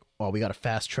Disney was like, "Oh, we got to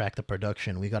fast track the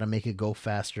production. We got to make it go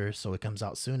faster so it comes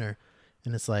out sooner."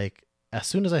 And it's like, as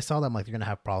soon as I saw that, I'm like, they're gonna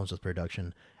have problems with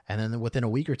production. And then within a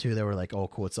week or two, they were like, "Oh,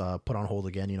 cool, it's put on hold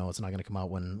again. You know, it's not gonna come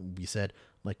out when we said."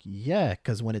 I'm like, yeah,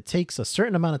 because when it takes a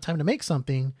certain amount of time to make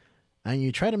something, and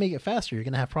you try to make it faster, you're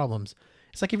gonna have problems.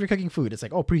 It's like if you're cooking food, it's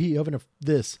like, oh, preheat oven of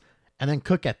this, and then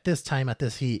cook at this time at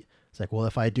this heat. It's like, well,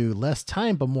 if I do less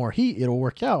time but more heat, it'll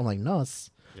work out. I'm like, no,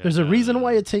 there's a reason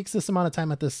why it takes this amount of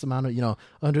time at this amount of, you know,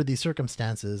 under these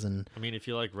circumstances. And I mean, if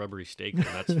you like rubbery steak, then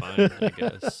that's fine, I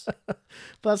guess. But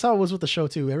that's how it was with the show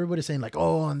too. Everybody's saying like,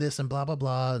 oh, on this and blah blah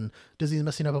blah, and Disney's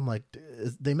messing up. I'm like,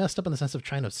 they messed up in the sense of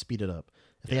trying to speed it up.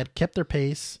 If they had kept their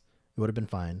pace, it would have been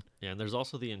fine. Yeah, and there's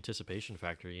also the anticipation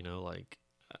factor. You know, like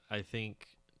I think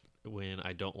when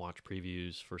I don't watch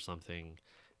previews for something,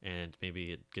 and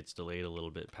maybe it gets delayed a little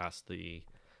bit past the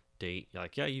date,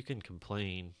 like, yeah, you can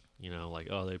complain. You know, like,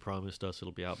 oh, they promised us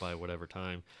it'll be out by whatever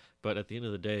time. But at the end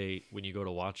of the day, when you go to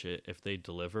watch it, if they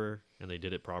deliver and they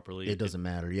did it properly, it doesn't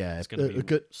matter. Yeah, it's going to be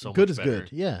good. So good much is better.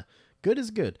 good. Yeah, good is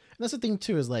good. And that's the thing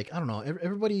too. Is like, I don't know.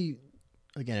 Everybody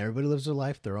lives their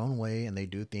life their own way, and they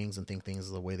do things and think things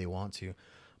the way they want to.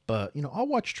 But you know, I'll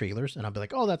watch trailers and I'll be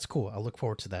like, oh, that's cool. I'll look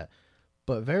forward to that.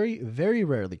 But very, very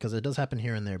rarely, because it does happen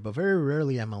here and there. But very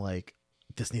rarely am I like,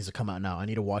 this needs to come out now. I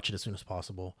need to watch it as soon as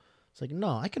possible. It's like,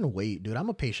 no, I can wait, dude. I'm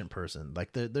a patient person.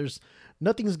 Like there's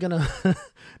nothing's gonna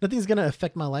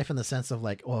affect my life in the sense of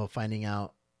like, oh, finding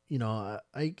out, you know,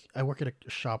 I work at a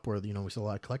shop where, you know, we sell a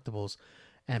lot of collectibles,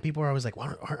 and people are always like,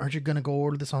 why aren't you gonna go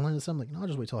order this online? And I'm like, no, I'll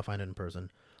just wait till I find it in person.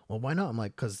 Well, why not? I'm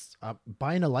like, because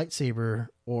buying a lightsaber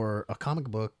or a comic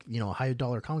book, you know, a high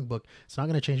dollar comic book, it's not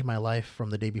going to change my life from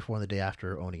the day before and the day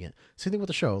after owning it. Same thing with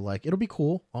the show. Like, it'll be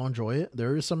cool. I'll enjoy it.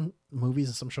 There are some movies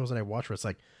and some shows that I watch where it's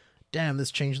like, damn,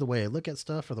 this changed the way I look at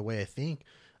stuff or the way I think.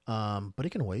 But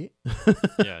it can wait.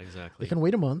 Yeah, exactly. It can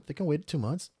wait a month. It can wait 2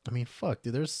 months. I mean, fuck,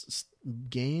 dude. There's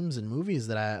games and movies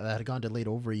that had gone delayed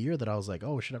over a year that I was like,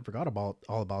 oh shit, I forgot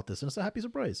all about this, and it's a happy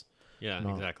surprise. Yeah,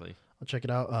 exactly. I'll check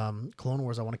it out. Clone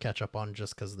Wars I want to catch up on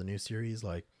just because of the new series.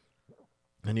 Like,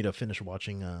 I need to finish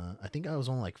watching. I think I was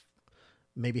only like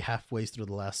maybe halfway through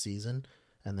the last season,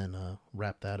 and then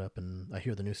wrap that up. And I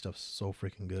hear the new stuff's so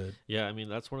freaking good. Yeah, I mean,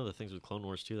 that's one of the things with Clone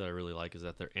Wars too that I really like, is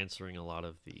that they're answering a lot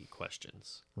of the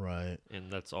questions. Right.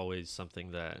 And that's always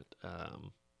something that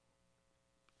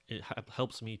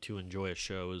helps me to enjoy a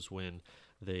show is when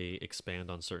they expand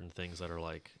on certain things that are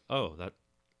like, oh, that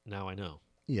now I know.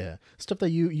 Yeah, stuff that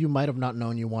you might have not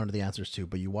known you wanted the answers to,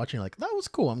 but you watching like that was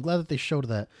cool. I'm glad that they showed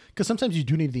that because sometimes you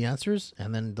do need the answers,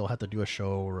 and then they'll have to do a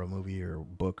show or a movie or a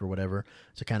book or whatever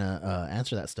to kind of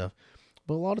answer that stuff.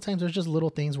 But a lot of times there's just little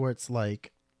things where it's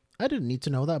like I didn't need to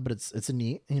know that, but it's a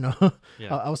neat, you know.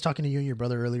 Yeah, I was talking to you and your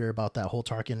brother earlier about that whole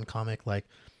Tarkin comic, like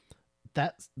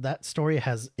that story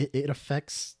has it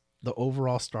affects the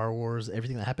overall Star Wars,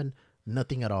 everything that happened,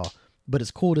 nothing at all. But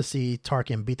it's cool to see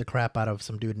Tarkin beat the crap out of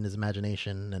some dude in his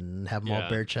imagination and have him all yeah.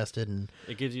 bare chested and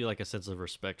It gives you like a sense of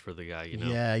respect for the guy, you know.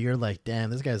 yeah, you're like,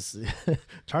 damn, this guy's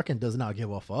Tarkin does not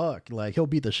give a fuck. Like he'll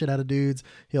beat the shit out of dudes.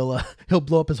 He'll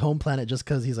blow up his home planet just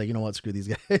because he's like, you know what, screw these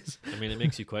guys. I mean, it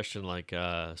makes you question like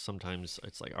sometimes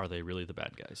it's like, are they really the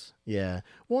bad guys? Yeah.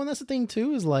 Well, and that's the thing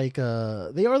too is like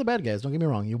they are the bad guys. Don't get me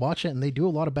wrong. You watch it and they do a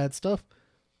lot of bad stuff,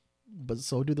 but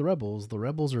so do the rebels. The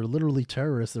rebels are literally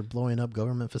terrorists. They're blowing up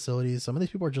government facilities. Some of these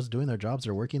people are just doing their jobs.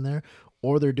 They're working there,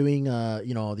 or they're doing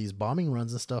these bombing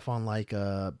runs and stuff on like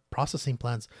processing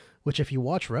plants. Which, if you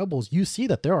watch Rebels, you see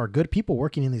that there are good people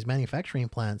working in these manufacturing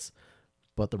plants,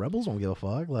 but the rebels don't give a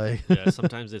fuck. Like Yeah,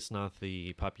 sometimes it's not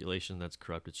the population that's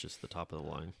corrupt; it's just the top of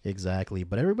the line. exactly.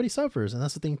 But everybody suffers, and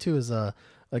that's the thing too. Is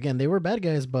again, they were bad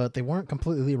guys, but they weren't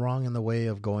completely wrong in the way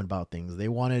of going about things. They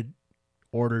wanted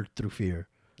order through fear.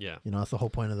 Yeah, You know, that's the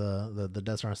whole point of the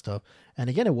Death Star and stuff.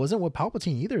 And again, it wasn't with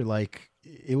Palpatine either. Like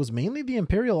it was mainly the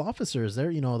Imperial officers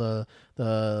there, you know,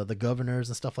 the governors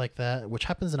and stuff like that, which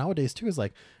happens nowadays too, is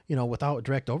like, you know, without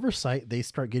direct oversight, they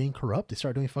start getting corrupt. They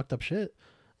start doing fucked up shit.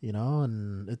 You know,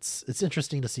 and it's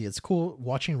interesting to see. It's cool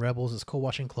watching Rebels, it's cool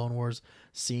watching Clone Wars,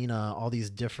 seeing all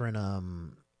these different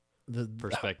the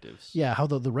perspectives. yeah, how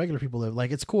the regular people live.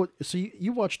 Like it's cool. So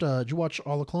you watched did you watch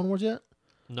all the Clone Wars yet?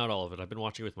 Not all of it. I've been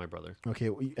watching it with my brother. Okay,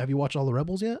 have you watched all the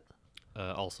Rebels yet?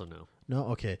 Also, no. No,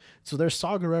 okay. So there's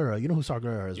Saw Gerrera. You know who Saw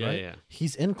Gerrera is, Yeah, right? yeah.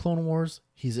 He's in Clone Wars,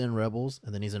 he's in Rebels,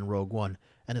 and then he's in Rogue One.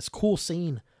 And it's cool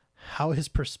seeing how his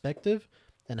perspective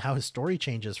and how his story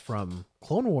changes from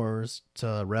Clone Wars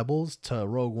to Rebels to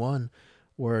Rogue One,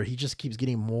 where he just keeps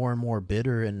getting more and more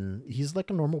bitter, and he's like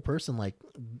a normal person. Like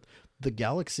the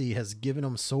galaxy has given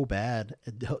him so bad,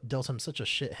 it dealt him such a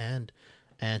shit hand,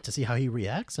 and to see how he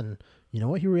reacts, and you know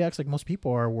what, he reacts like most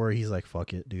people are, where he's like,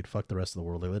 "Fuck it, dude, fuck the rest of the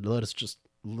world. Like,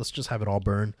 let's just have it all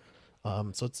burn."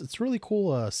 So it's really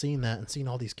cool seeing that and seeing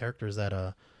all these characters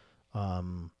that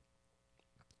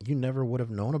you never would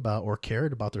have known about or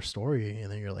cared about their story, and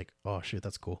then you're like, "Oh shit,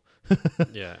 that's cool."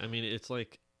 Yeah, I mean, it's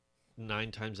like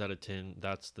 9 times out of 10,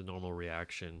 that's the normal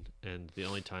reaction, and the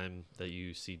only time that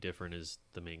you see different is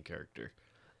the main character,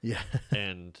 Yeah,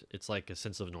 and it's like a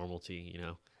sense of normality, you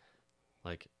know.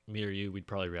 Like me or you, we'd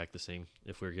probably react the same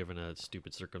if we were given a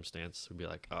stupid circumstance. We'd be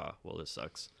like, "Ah, well, this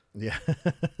sucks." yeah.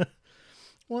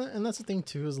 Well, and that's the thing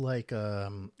too is like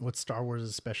with Star Wars,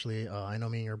 especially. I know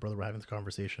me and your brother were having this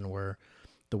conversation where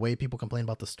the way people complain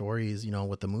about the stories, you know,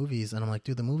 with the movies, and I'm like,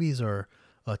 dude, the movies are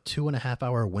a 2.5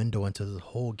 hour window into the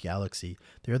whole galaxy.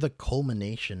 They're the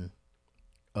culmination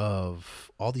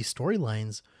of all these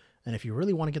storylines. And if you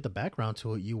really want to get the background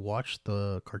to it, you watch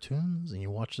the cartoons and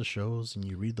you watch the shows and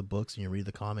you read the books and you read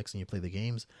the comics and you play the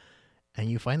games,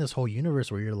 and you find this whole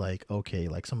universe where you're like, okay,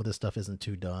 like some of this stuff isn't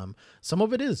too dumb. Some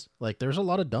of it is. Like there's a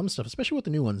lot of dumb stuff, especially with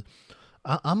the new ones.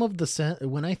 I'm of the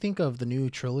when I think of the new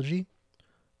trilogy,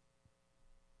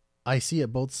 I see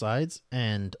it both sides,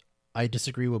 and I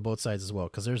disagree with both sides as well.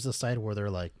 Because there's the side where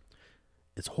they're like,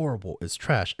 it's horrible, it's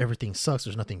trash, everything sucks,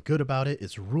 there's nothing good about it,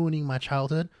 it's ruining my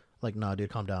childhood. Like, nah, dude,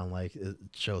 calm down. Like, it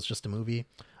shows just a movie.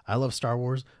 I love Star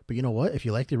Wars, but you know what? If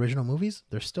you like the original movies,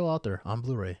 they're still out there on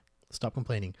Blu-ray. Stop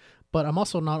complaining. But I'm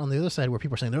also not on the other side where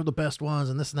people are saying they're the best ones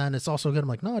and this and that, and it's also good. I'm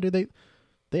like, no, dude,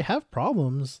 they have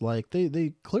problems. Like,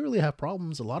 they clearly have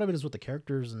problems. A lot of it is with the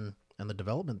characters and the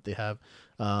development they have.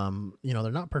 You know,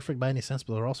 they're not perfect by any sense,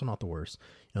 but they're also not the worst.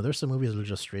 You know, there's some movies that are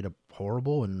just straight up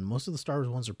horrible, and most of the Star Wars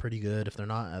ones are pretty good. If they're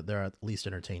not, they're at least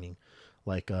entertaining.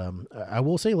 Like, I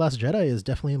will say Last Jedi is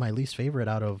definitely my least favorite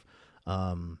out of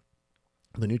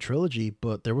the new trilogy,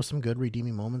 but there was some good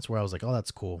redeeming moments where I was like, oh, that's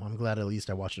cool. I'm glad at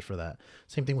least I watched it for that.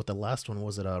 Same thing with the last one.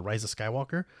 Was it Rise of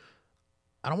Skywalker?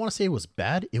 I don't want to say it was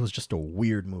bad. It was just a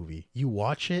weird movie. You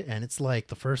watch it and it's like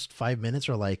the first 5 minutes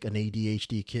are like an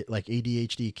ADHD kid, like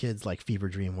ADHD kids, like fever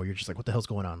dream, where you're just like, what the hell's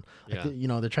going on? Like, Yeah. you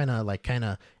know, they're trying to like kind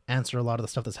of answer a lot of the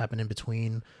stuff that's happened in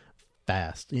between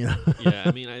fast, you know? Yeah,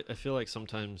 I mean, I feel like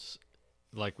sometimes,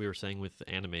 like we were saying with the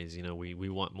animes, you know, we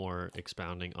want more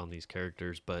expounding on these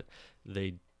characters, but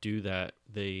they do that.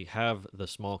 They have the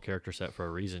small character set for a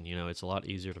reason. You know, it's a lot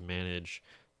easier to manage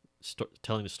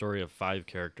telling the story of 5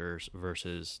 characters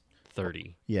versus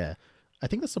 30. Yeah. I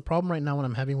think that's the problem right now when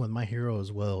I'm having with My Hero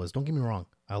as well is, don't get me wrong,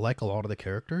 I like a lot of the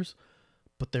characters,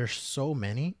 but there's so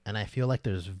many and I feel like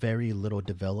there's very little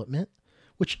development,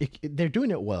 which they're doing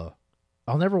it well.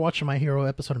 I'll never watch a My Hero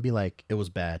episode and be like, it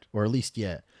was bad, or at least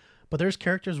yet. But there's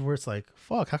characters where it's like,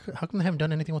 fuck, how come they haven't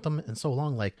done anything with them in so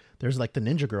long? Like, there's like the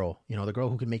ninja girl, you know, the girl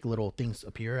who can make little things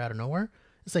appear out of nowhere.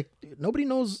 It's like, nobody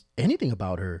knows anything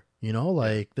about her, you know,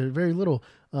 like, there's very little,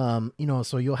 you know,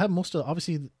 so you'll have most of,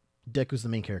 obviously, Deku's the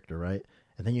main character, right?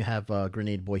 And then you have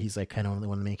Grenade Boy. He's like kind of one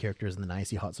of the main characters, and then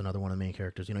Icy Hot's another one of the main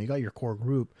characters. You know, you got your core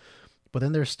group, but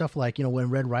then there's stuff like, you know, when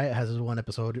Red Riot has his one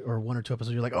episode or one or two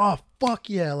episodes, you're like, oh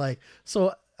fuck yeah, like,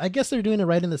 so I guess they're doing it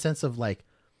right in the sense of like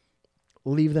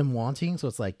leave them wanting. So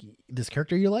it's like, this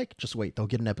character you like, just wait, they'll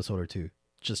get an episode or two.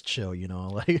 Just chill, you know,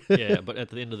 like Yeah, but at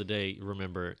the end of the day,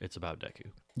 remember it's about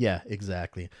Deku. Yeah,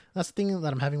 exactly. That's the thing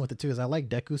that I'm having with it too, is I like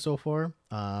Deku so far.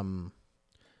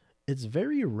 It's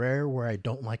very rare where I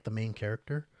don't like the main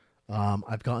character.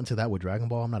 I've gotten to that with Dragon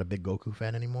Ball. I'm not a big Goku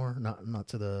fan anymore.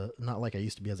 Not like I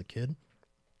used to be as a kid.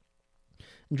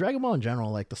 And Dragon Ball in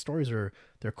general, like the stories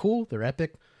they're cool, they're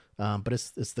epic. But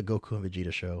it's the Goku and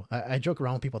Vegeta show. I joke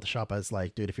around with people at the shop. I was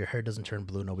like, dude, if your hair doesn't turn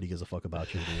blue, nobody gives a fuck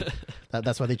about you, dude.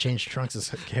 That's why they changed Trunks'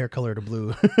 hair color to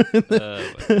blue.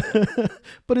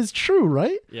 But it's true,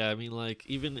 right? Yeah, I mean, like,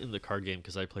 even in the card game,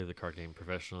 because I play the card game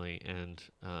professionally, and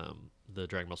the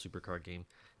Dragon Ball Super card game,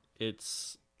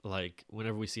 it's like,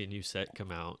 whenever we see a new set come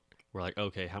out, we're like,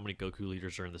 okay, how many Goku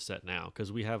leaders are in the set now?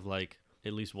 Because we have, like,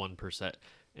 at least one per set.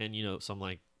 And, you know,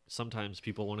 sometimes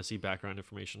people want to see background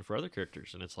information for other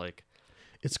characters, and it's like,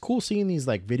 it's cool seeing these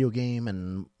like video game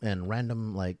and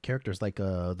random like characters. Like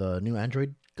the new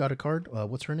Android got a card.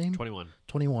 What's her name?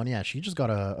 21. Yeah, she just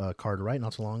got a card right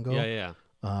not so long ago. Yeah.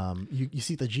 You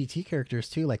see the GT characters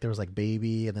too. Like there was like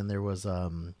Baby, and then there was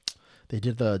they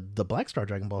did the Black Star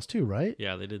Dragon Balls too, right?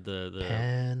 Yeah, they did the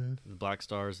Pan, the Black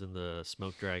Stars and the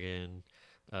Smoke Dragon.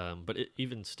 But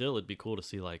even still, it'd be cool to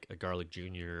see like a Garlic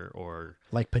Jr. or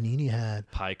like Panini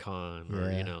had PyCon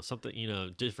or, you know, something, you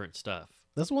know, different stuff.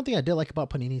 That's one thing I did like about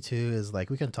Panini too, is like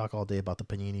we can talk all day about the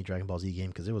Panini Dragon Ball Z game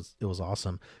because it was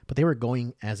awesome. But they were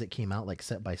going as it came out, like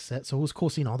set by set. So it was cool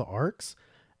seeing all the arcs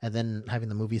and then having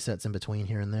the movie sets in between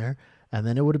here and there. And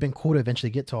then it would have been cool to eventually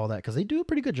get to all that because they do a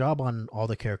pretty good job on all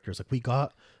the characters. Like we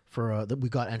got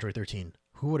Android 13.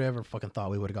 Who would ever fucking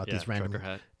thought we would have got these random?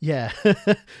 Hat. Yeah,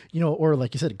 you know, or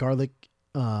like you said, Garlic.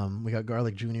 We got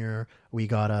Garlic Jr. We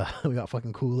got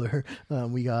fucking Cooler.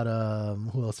 We got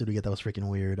who else did we get that was freaking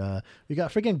weird? We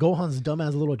got freaking Gohan's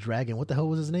dumbass little dragon. What the hell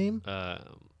was his name? I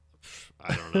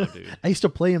don't know, dude. I used to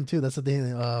play him too. That's the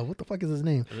thing. What the fuck is his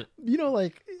name? You know,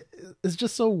 like it's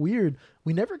just so weird.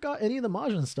 We never got any of the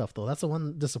Majin stuff though. That's the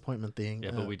one disappointment thing.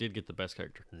 Yeah, but we did get the best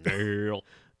character, Nail.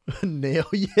 Nail,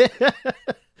 yeah.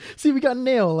 See, we got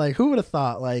Nail. Like, who would have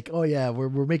thought? Like, oh yeah,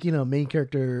 we're making a main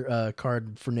character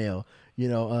card for Nail. You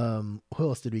know, who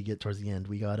else did we get towards the end?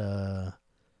 We got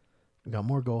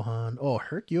more Gohan. Oh,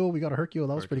 Hercule. We got a Hercule.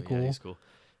 That was pretty cool. Yeah, he's cool.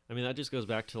 I mean, that just goes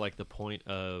back to like the point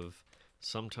of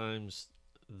sometimes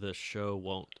the show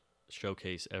won't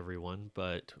showcase everyone,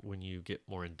 but when you get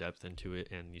more in depth into it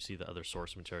and you see the other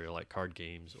source material like card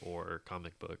games or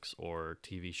comic books or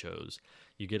TV shows,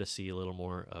 you get to see a little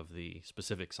more of the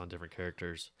specifics on different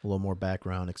characters. A little more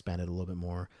background, expanded a little bit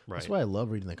more. Right. That's why I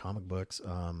love reading the comic books.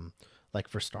 Like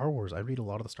for Star Wars, I read a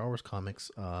lot of the Star Wars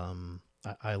comics.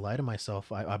 I lie to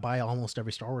myself. I buy almost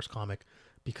every Star Wars comic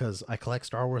because I collect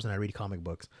Star Wars and I read comic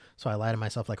books. So I lie to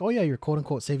myself like, oh yeah, you're quote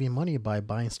unquote saving money by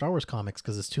buying Star Wars comics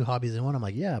because it's two hobbies in one. I'm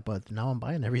like, yeah, but now I'm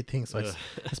buying everything. So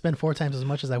I spend 4 times as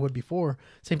much as I would before.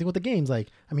 Same thing with the games. Like,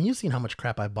 I mean, you've seen how much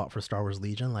crap I bought for Star Wars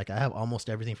Legion. Like I have almost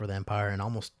everything for the Empire and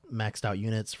almost maxed out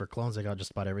units for clones. I got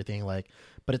just about everything. Like,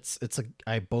 but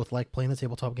I both like playing the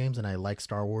tabletop games and I like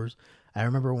Star Wars. I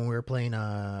remember when we were playing,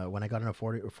 when I got into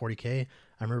 40K,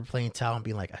 I remember playing Tau and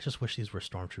being like, I just wish these were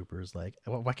stormtroopers. Like,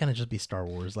 why can't it just be Star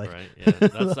Wars? Like, right? Yeah,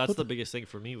 that's the biggest thing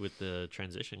for me with the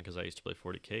transition because I used to play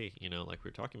 40K, you know, like we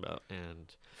were talking about,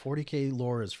 and 40K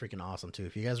lore is freaking awesome too.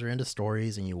 If you guys are into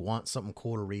stories and you want something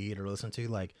cool to read or listen to,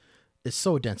 like, it's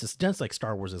so dense. It's dense like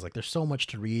Star Wars is. Like, there's so much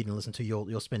to read and listen to.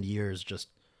 You'll spend years just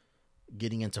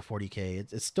getting into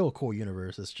 40K. It's still a cool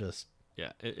universe. It's just.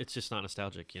 Yeah, it's just not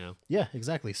nostalgic, you know? Yeah,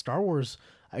 exactly. Star Wars,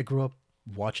 I grew up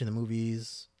watching the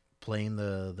movies, playing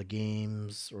the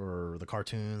games or the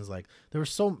cartoons. Like, there was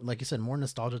so, like you said, more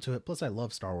nostalgia to it. Plus, I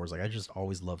love Star Wars. Like, I just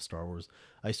always loved Star Wars.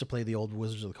 I used to play the old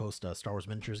Wizards of the Coast Star Wars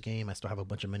miniatures game. I still have a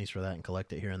bunch of minis for that and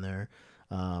collect it here and there.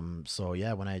 So,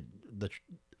 yeah,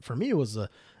 for me, it was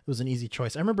an easy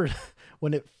choice. I remember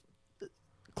when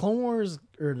Star Wars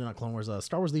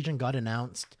Legion got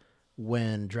announced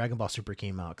when Dragon Ball Super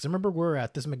came out. Because I remember we were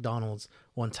at this McDonald's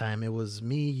one time. It was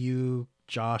me, you,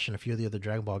 Josh, and a few of the other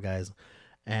Dragon Ball guys.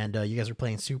 And you guys were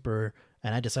playing Super.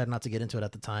 And I decided not to get into it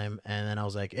at the time. And then I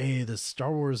was like, hey, this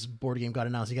Star Wars board game got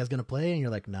announced. You guys going to play? And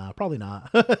you're like, nah, probably not.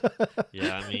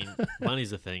 Yeah, I mean,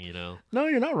 money's a thing, you know. No,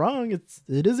 you're not wrong.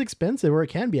 It is expensive, or it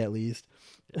can be at least.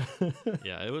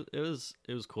 Yeah, it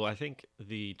was cool. I think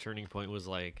the turning point was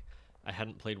like I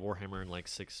hadn't played Warhammer in like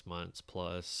 6 months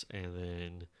plus, and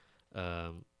then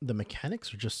The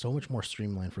mechanics are just so much more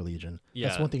streamlined for Legion. yeah,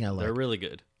 That's one thing I like. they're really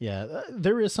good. Yeah,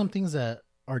 there is some things that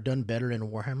are done better in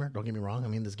Warhammer. Don't get me wrong. I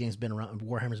mean, this game's been around.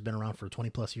 Warhammer's been around for 20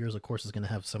 plus years. Of course, it's going to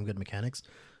have some good mechanics,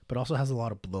 but also has a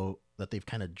lot of bloat that they've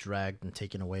kind of dragged and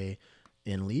taken away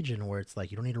in Legion, where it's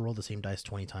like you don't need to roll the same dice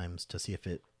 20 times to see if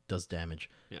it does damage.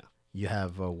 Yeah. You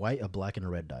have a white, a black, and a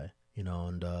red die, you know,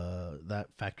 and that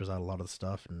factors out a lot of the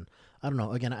stuff. And I don't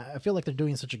know. Again, I feel like they're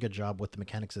doing such a good job with the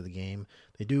mechanics of the game.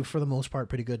 They do, for the most part,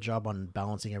 pretty good job on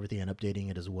balancing everything and updating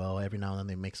it as well. Every now and then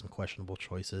they make some questionable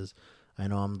choices. I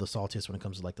know I'm the saltiest when it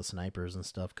comes to like the snipers and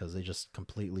stuff because they just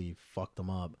completely fucked them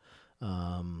up.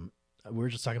 We were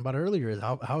just talking about it earlier.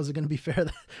 How is it going to be fair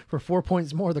that for 4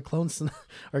 points more the clones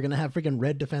are going to have freaking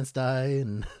red defense die?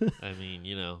 And I mean,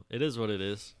 you know, it is what it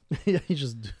is. yeah, you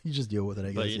just deal with it. I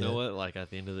guess. But you know what? Like at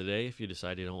the end of the day, if you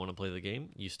decide you don't want to play the game,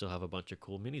 you still have a bunch of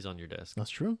cool minis on your desk. That's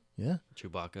true. Yeah.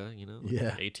 Chewbacca, you know.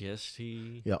 Yeah.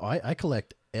 ATST. Yeah, I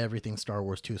collect everything Star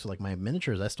Wars too. So like my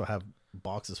miniatures, I still have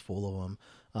boxes full of them.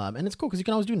 And it's cool because you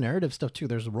can always do narrative stuff too.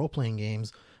 There's role playing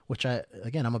games, which I'm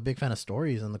a big fan of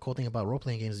stories. And the cool thing about role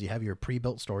playing games is you have your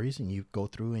pre-built stories and you go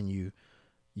through and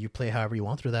you play however you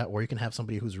want through that, or you can have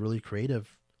somebody who's really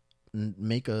creative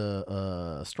make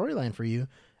a storyline for you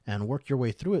and work your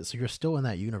way through it. So you're still in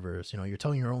that universe. You know, you're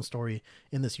telling your own story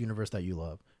in this universe that you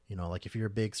love. You know, like if you're a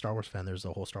big Star Wars fan, there's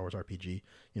a whole Star Wars RPG.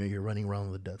 You know, you're running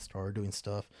around with the Death Star doing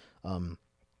stuff.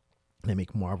 They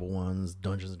make Marvel ones.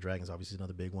 Dungeons and Dragons, obviously, is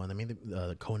another big one. I mean,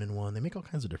 the Conan one. They make all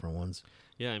kinds of different ones.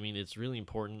 Yeah, I mean, it's really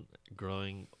important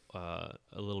growing a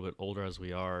little bit older as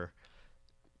we are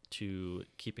to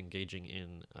keep engaging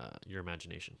in your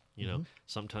imagination. You know,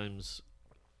 sometimes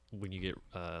when you get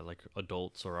like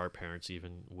adults or our parents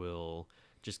even will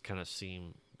just kind of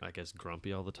seem, I guess,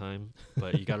 grumpy all the time.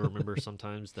 But you got to remember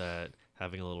sometimes that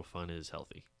having a little fun is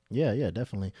healthy. Yeah,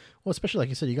 definitely. Well, especially like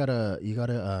you said, you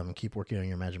gotta keep working on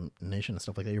your imagination and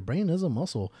stuff like that. Your brain is a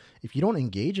muscle. If you don't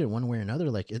engage it one way or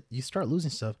another, like you start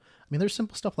losing stuff. I mean, there's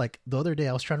simple stuff like the other day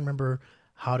I was trying to remember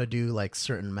how to do like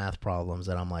certain math problems,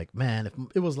 and I'm like, man, if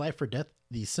it was life or death,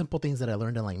 these simple things that I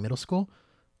learned in like middle school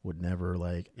would never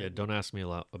like. Yeah, don't ask me a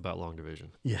lot about long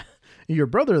division. Yeah, your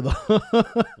brother though.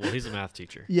 Well, he's a math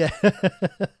teacher. Yeah,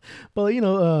 but you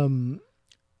know,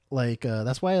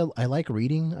 that's why I like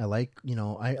reading. I like, you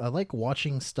know, I like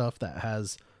watching stuff that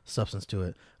has substance to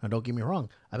it. Now, don't get me wrong.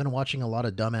 I've been watching a lot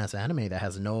of dumbass anime that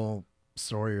has no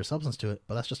story or substance to it,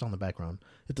 but that's just on the background.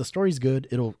 If the story's good,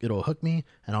 it'll hook me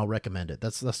and I'll recommend it.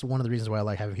 That's one of the reasons why I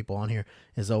like having people on here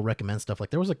is they'll recommend stuff. Like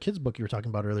there was a kid's book you were talking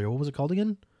about earlier. What was it called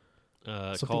again?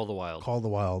 Call of the Wild. Call of the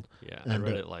Wild. Yeah, and, I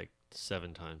read it like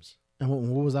 7 times. And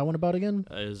what was that one about again?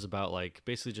 It was about like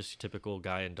basically just your typical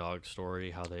guy and dog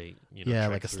story, how they, you know, yeah,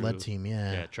 trek like a through, sled team.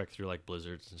 Yeah, trek through like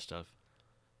blizzards and stuff.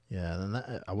 Yeah,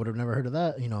 then I would have never heard of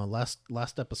that. You know, last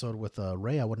episode with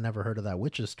Ray, I would have never heard of that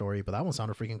witch's story, but that one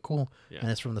sounded freaking cool. Yeah. And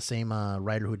it's from the same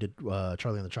writer who did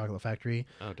Charlie and the Chocolate Factory.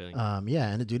 Oh, dang. Yeah,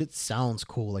 and dude, it sounds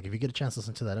cool. Like if you get a chance to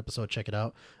listen to that episode, check it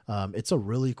out. It's a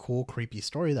really cool, creepy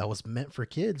story that was meant for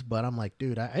kids, but I'm like,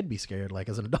 dude, I'd be scared like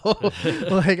as an adult.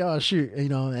 Like, oh shoot, you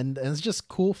know, and it's just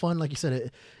cool, fun. Like you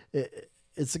said,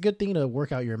 it's a good thing to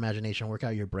work out your imagination, work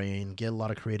out your brain, get a lot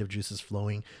of creative juices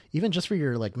flowing, even just for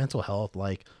your like mental health.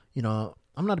 Like, you know,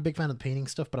 I'm not a big fan of painting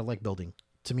stuff, but I like building.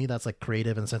 To me, that's like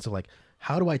creative in the sense of like,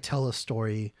 how do I tell a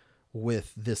story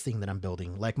with this thing that I'm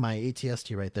building? Like my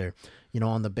ATST right there, you know,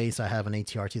 on the base, I have an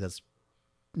ATRT that's,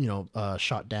 you know,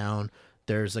 shot down.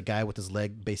 There's a guy with his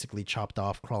leg basically chopped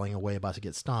off, crawling away, about to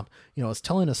get stomped. You know, it's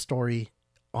telling a story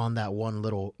on that one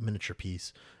little miniature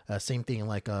piece. Same thing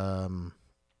like,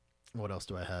 what else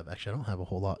do I have? Actually, I don't have a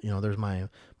whole lot. You know, there's my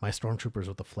stormtroopers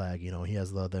with the flag. You know, he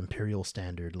has the Imperial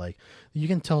standard. Like, you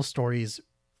can tell stories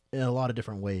in a lot of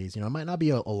different ways. You know, it might not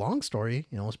be a long story,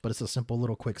 you know, but it's a simple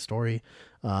little quick story.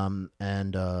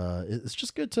 It's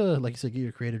just good to, like you said, get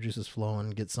your creative juices flowing,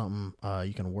 get something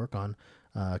you can work on.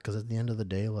 Because at the end of the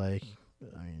day, like,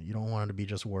 I mean, you don't want it to be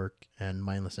just work and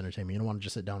mindless entertainment. You don't want to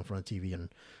just sit down in front of TV and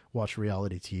watch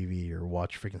reality TV or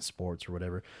watch freaking sports or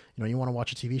whatever. You know, you want to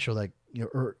watch a TV show like, you know,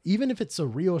 or even if it's a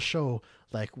real show,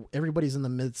 like everybody's in the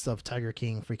midst of Tiger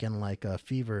King freaking like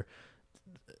Fever.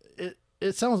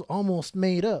 It sounds almost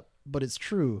made up, but it's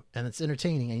true and it's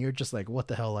entertaining, and you're just like, what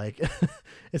the hell? Like,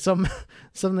 it's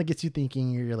something that gets you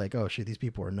thinking. You're like, oh shit, these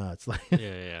people are nuts. Like,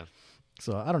 Yeah.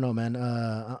 so I don't know, man.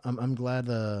 I'm glad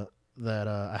that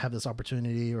I have this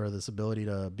opportunity or this ability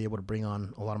to be able to bring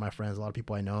on a lot of my friends, a lot of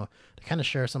people I know, to kind of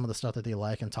share some of the stuff that they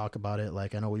like and talk about it.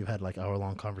 Like, I know we've had like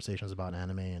hour-long conversations about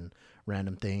anime and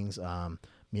random things.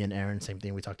 Me and Aaron, same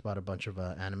thing. We talked about a bunch of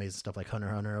animes and stuff like Hunter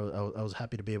x Hunter. I was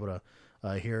happy to be able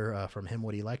to hear from him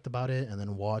what he liked about it, and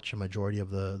then watch a majority of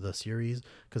the series,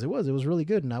 because it was really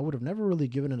good, and I would have never really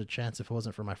given it a chance if it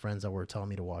wasn't for my friends that were telling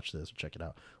me to watch this or check it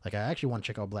out. Like, I actually want to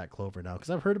check out Black Clover now, because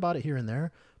I've heard about it here and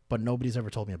there, but nobody's ever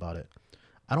told me about it.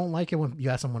 I don't like it when you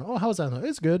ask someone, "Oh, how's that?"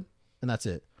 It's good, and that's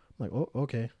it. I'm like, "Oh,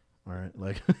 okay, all right."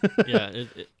 Like, Yeah,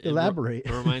 elaborate.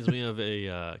 It reminds me of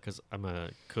because I'm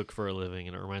a cook for a living,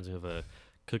 and it reminds me of a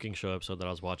cooking show episode that I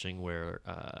was watching where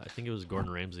I think it was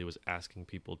Gordon Ramsay was asking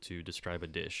people to describe a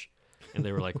dish, and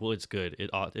they were like, "Well, it's good.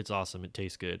 It's awesome. It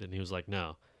tastes good." And he was like,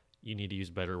 "No, you need to use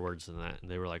better words than that."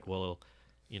 And they were like, "Well,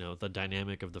 the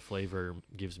dynamic of the flavor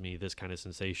gives me this kind of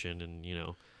sensation, and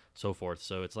so forth."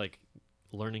 So it's like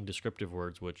learning descriptive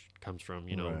words, which comes from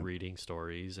Right. reading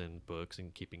stories and books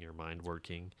and keeping your mind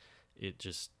working. It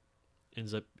just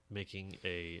ends up making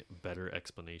a better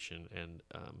explanation and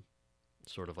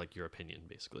sort of like your opinion,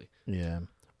 basically. Yeah.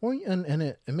 Well, and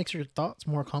it makes your thoughts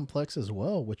more complex as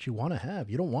well, which you want to have.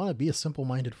 You don't want to be a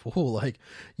simple-minded fool. Like,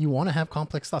 you want to have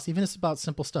complex thoughts, even if it's about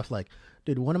simple stuff. Like,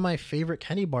 dude, one of my favorite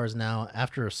candy bars now,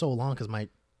 after so long, because my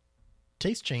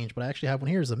taste changed, but I actually have one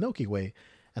here, is a Milky Way.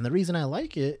 And the reason I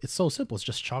like it, it's so simple. It's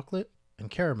just chocolate and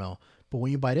caramel. But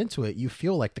when you bite into it, you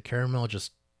feel like the caramel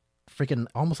just freaking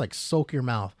almost like soak your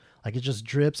mouth. Like, it just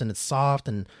drips and it's soft.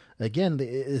 And again,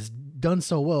 it's done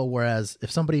so well. Whereas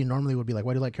if somebody normally would be like,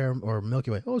 why do you like caramel or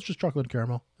Milky Way? Oh, it's just chocolate and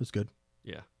caramel. It's good.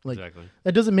 Yeah, Like, exactly.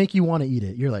 that doesn't make you want to eat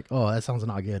it. You're like, oh, that sounds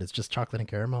not good. It's just chocolate and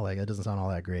caramel. Like, that doesn't sound all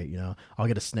that great. I'll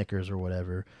get a Snickers or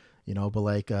whatever. But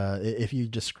like, if you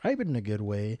describe it in a good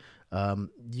way,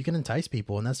 you can entice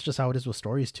people. And that's just how it is with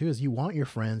stories too, is you want your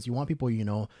friends, you want people,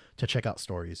 to check out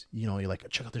stories. You're like,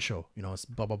 check out the show, it's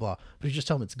blah, blah, blah. But if you just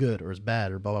tell them it's good or it's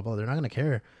bad or blah, blah, blah, they're not going to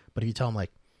care. But if you tell them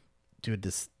like, dude,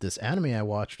 this anime I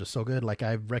watched was so good. Like,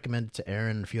 I've recommended to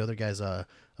Aaron and a few other guys, a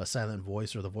Silent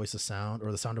Voice or the Voice of Sound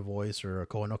or the Sound of Voice or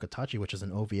Koa no Katachi, which is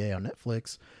an OVA on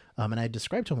Netflix. And I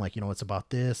described to him like, it's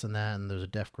about this and that, and there's a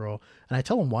deaf girl, and I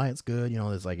tell him why it's good.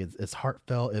 It's like it's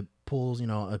heartfelt. It pulls,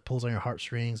 it pulls on your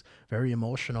heartstrings, very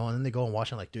emotional. And then they go and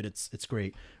watch it like, dude, it's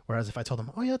great. Whereas if I tell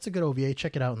them, oh yeah, it's a good OVA,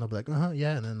 check it out, and they'll be like,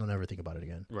 yeah, and then they'll never think about it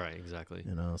again. Right, exactly.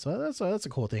 So that's a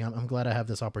cool thing. I'm glad I have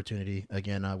this opportunity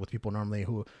again with people normally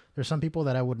who there's some people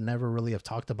that I would never really have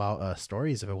talked about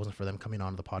stories if it wasn't for them coming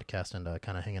on the podcast and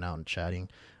kind of hanging out and chatting.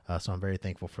 So I'm very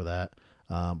thankful for that.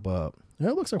 But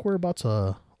it looks like we're about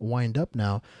to wind up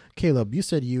now. Caleb, you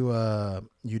said you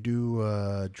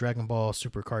do Dragon Ball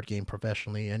Super card game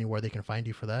professionally. Anywhere they can find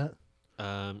you for that?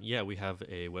 Yeah, we have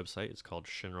a website. It's called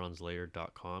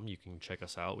shinronslayer.com. You can check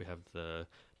us out. We have the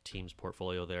team's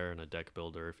portfolio there and a deck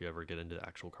builder if you ever get into the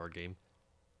actual card game.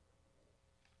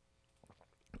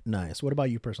 Nice. What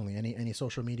about you personally? Any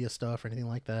social media stuff or anything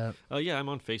like that? Oh yeah, I'm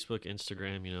on Facebook,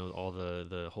 Instagram, all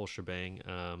the whole shebang.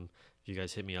 If you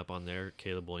guys hit me up on there,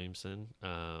 Caleb Williamson,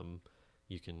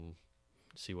 you can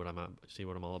see what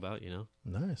I'm all about.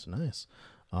 Nice.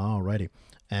 Alrighty.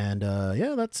 And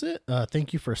yeah, that's it.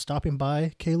 Thank you for stopping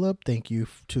by, Caleb. Thank you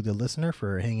to the listener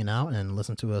for hanging out and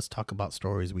listen to us talk about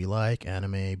stories we like,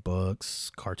 anime,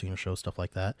 books, cartoon shows, stuff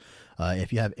like that.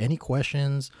 If you have any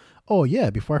questions, oh yeah,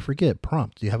 before I forget,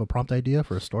 prompt. Do you have a prompt idea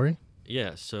for a story?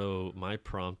 Yeah, so my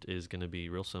prompt is going to be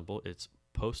real simple. It's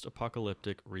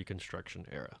post-apocalyptic Reconstruction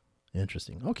era.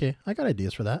 Interesting. Okay, I got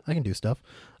ideas for that. I can do stuff.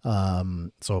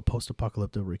 So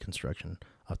post-apocalyptic Reconstruction.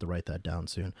 I'll have to write that down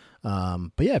soon.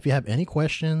 But yeah, if you have any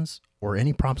questions or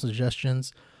any prompt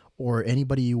suggestions or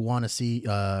anybody you want to see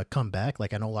come back,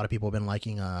 like I know a lot of people have been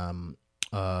liking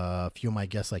a few of my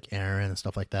guests like Aaron and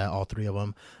stuff like that, all three of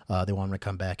them, they want me to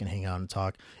come back and hang out and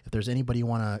talk. If there's anybody you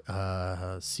want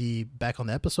to see back on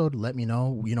the episode, let me know.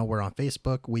 We're on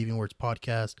Facebook, Weaving Words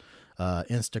Podcast,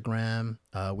 Instagram.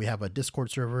 We have a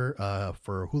Discord server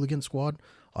for Hooligan Squad.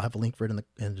 I'll have a link for it in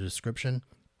the description.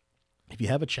 If you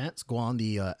have a chance, go on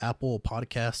the Apple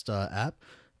Podcast app,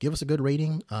 give us a good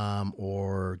rating,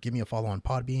 or give me a follow on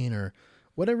Podbean or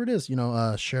whatever it is,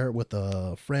 share it with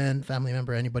a friend, family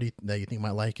member, anybody that you think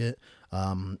might like it.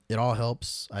 It all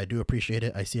helps. I do appreciate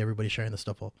it. I see everybody sharing this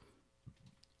stuff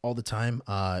all the time.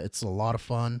 It's a lot of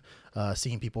fun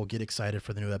seeing people get excited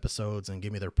for the new episodes and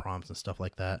give me their prompts and stuff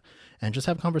like that, and just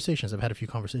have conversations. I've had a few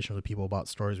conversations with people about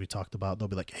stories we talked about. They'll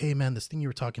be like, hey man, this thing you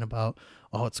were talking about,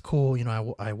 oh, it's cool, you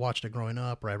know, I watched it growing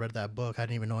up, or I read that book, I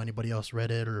didn't even know anybody else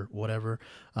read it, or whatever.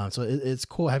 So it's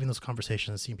cool having those conversations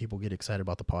and seeing people get excited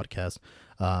about the podcast,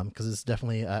 because it's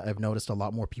definitely, I've noticed a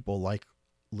lot more people like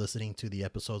listening to the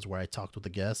episodes where I talked with the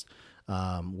guest,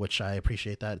 which I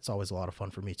appreciate that. It's always a lot of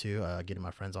fun for me too, getting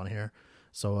my friends on here.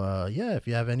 So yeah, if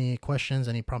you have any questions,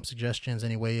 any prompt suggestions,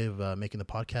 any way of making the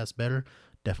podcast better,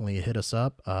 definitely hit us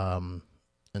up.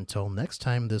 Until next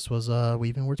time, this was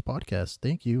Weaving Words Podcast.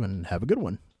 Thank you and have a good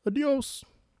one. Adios.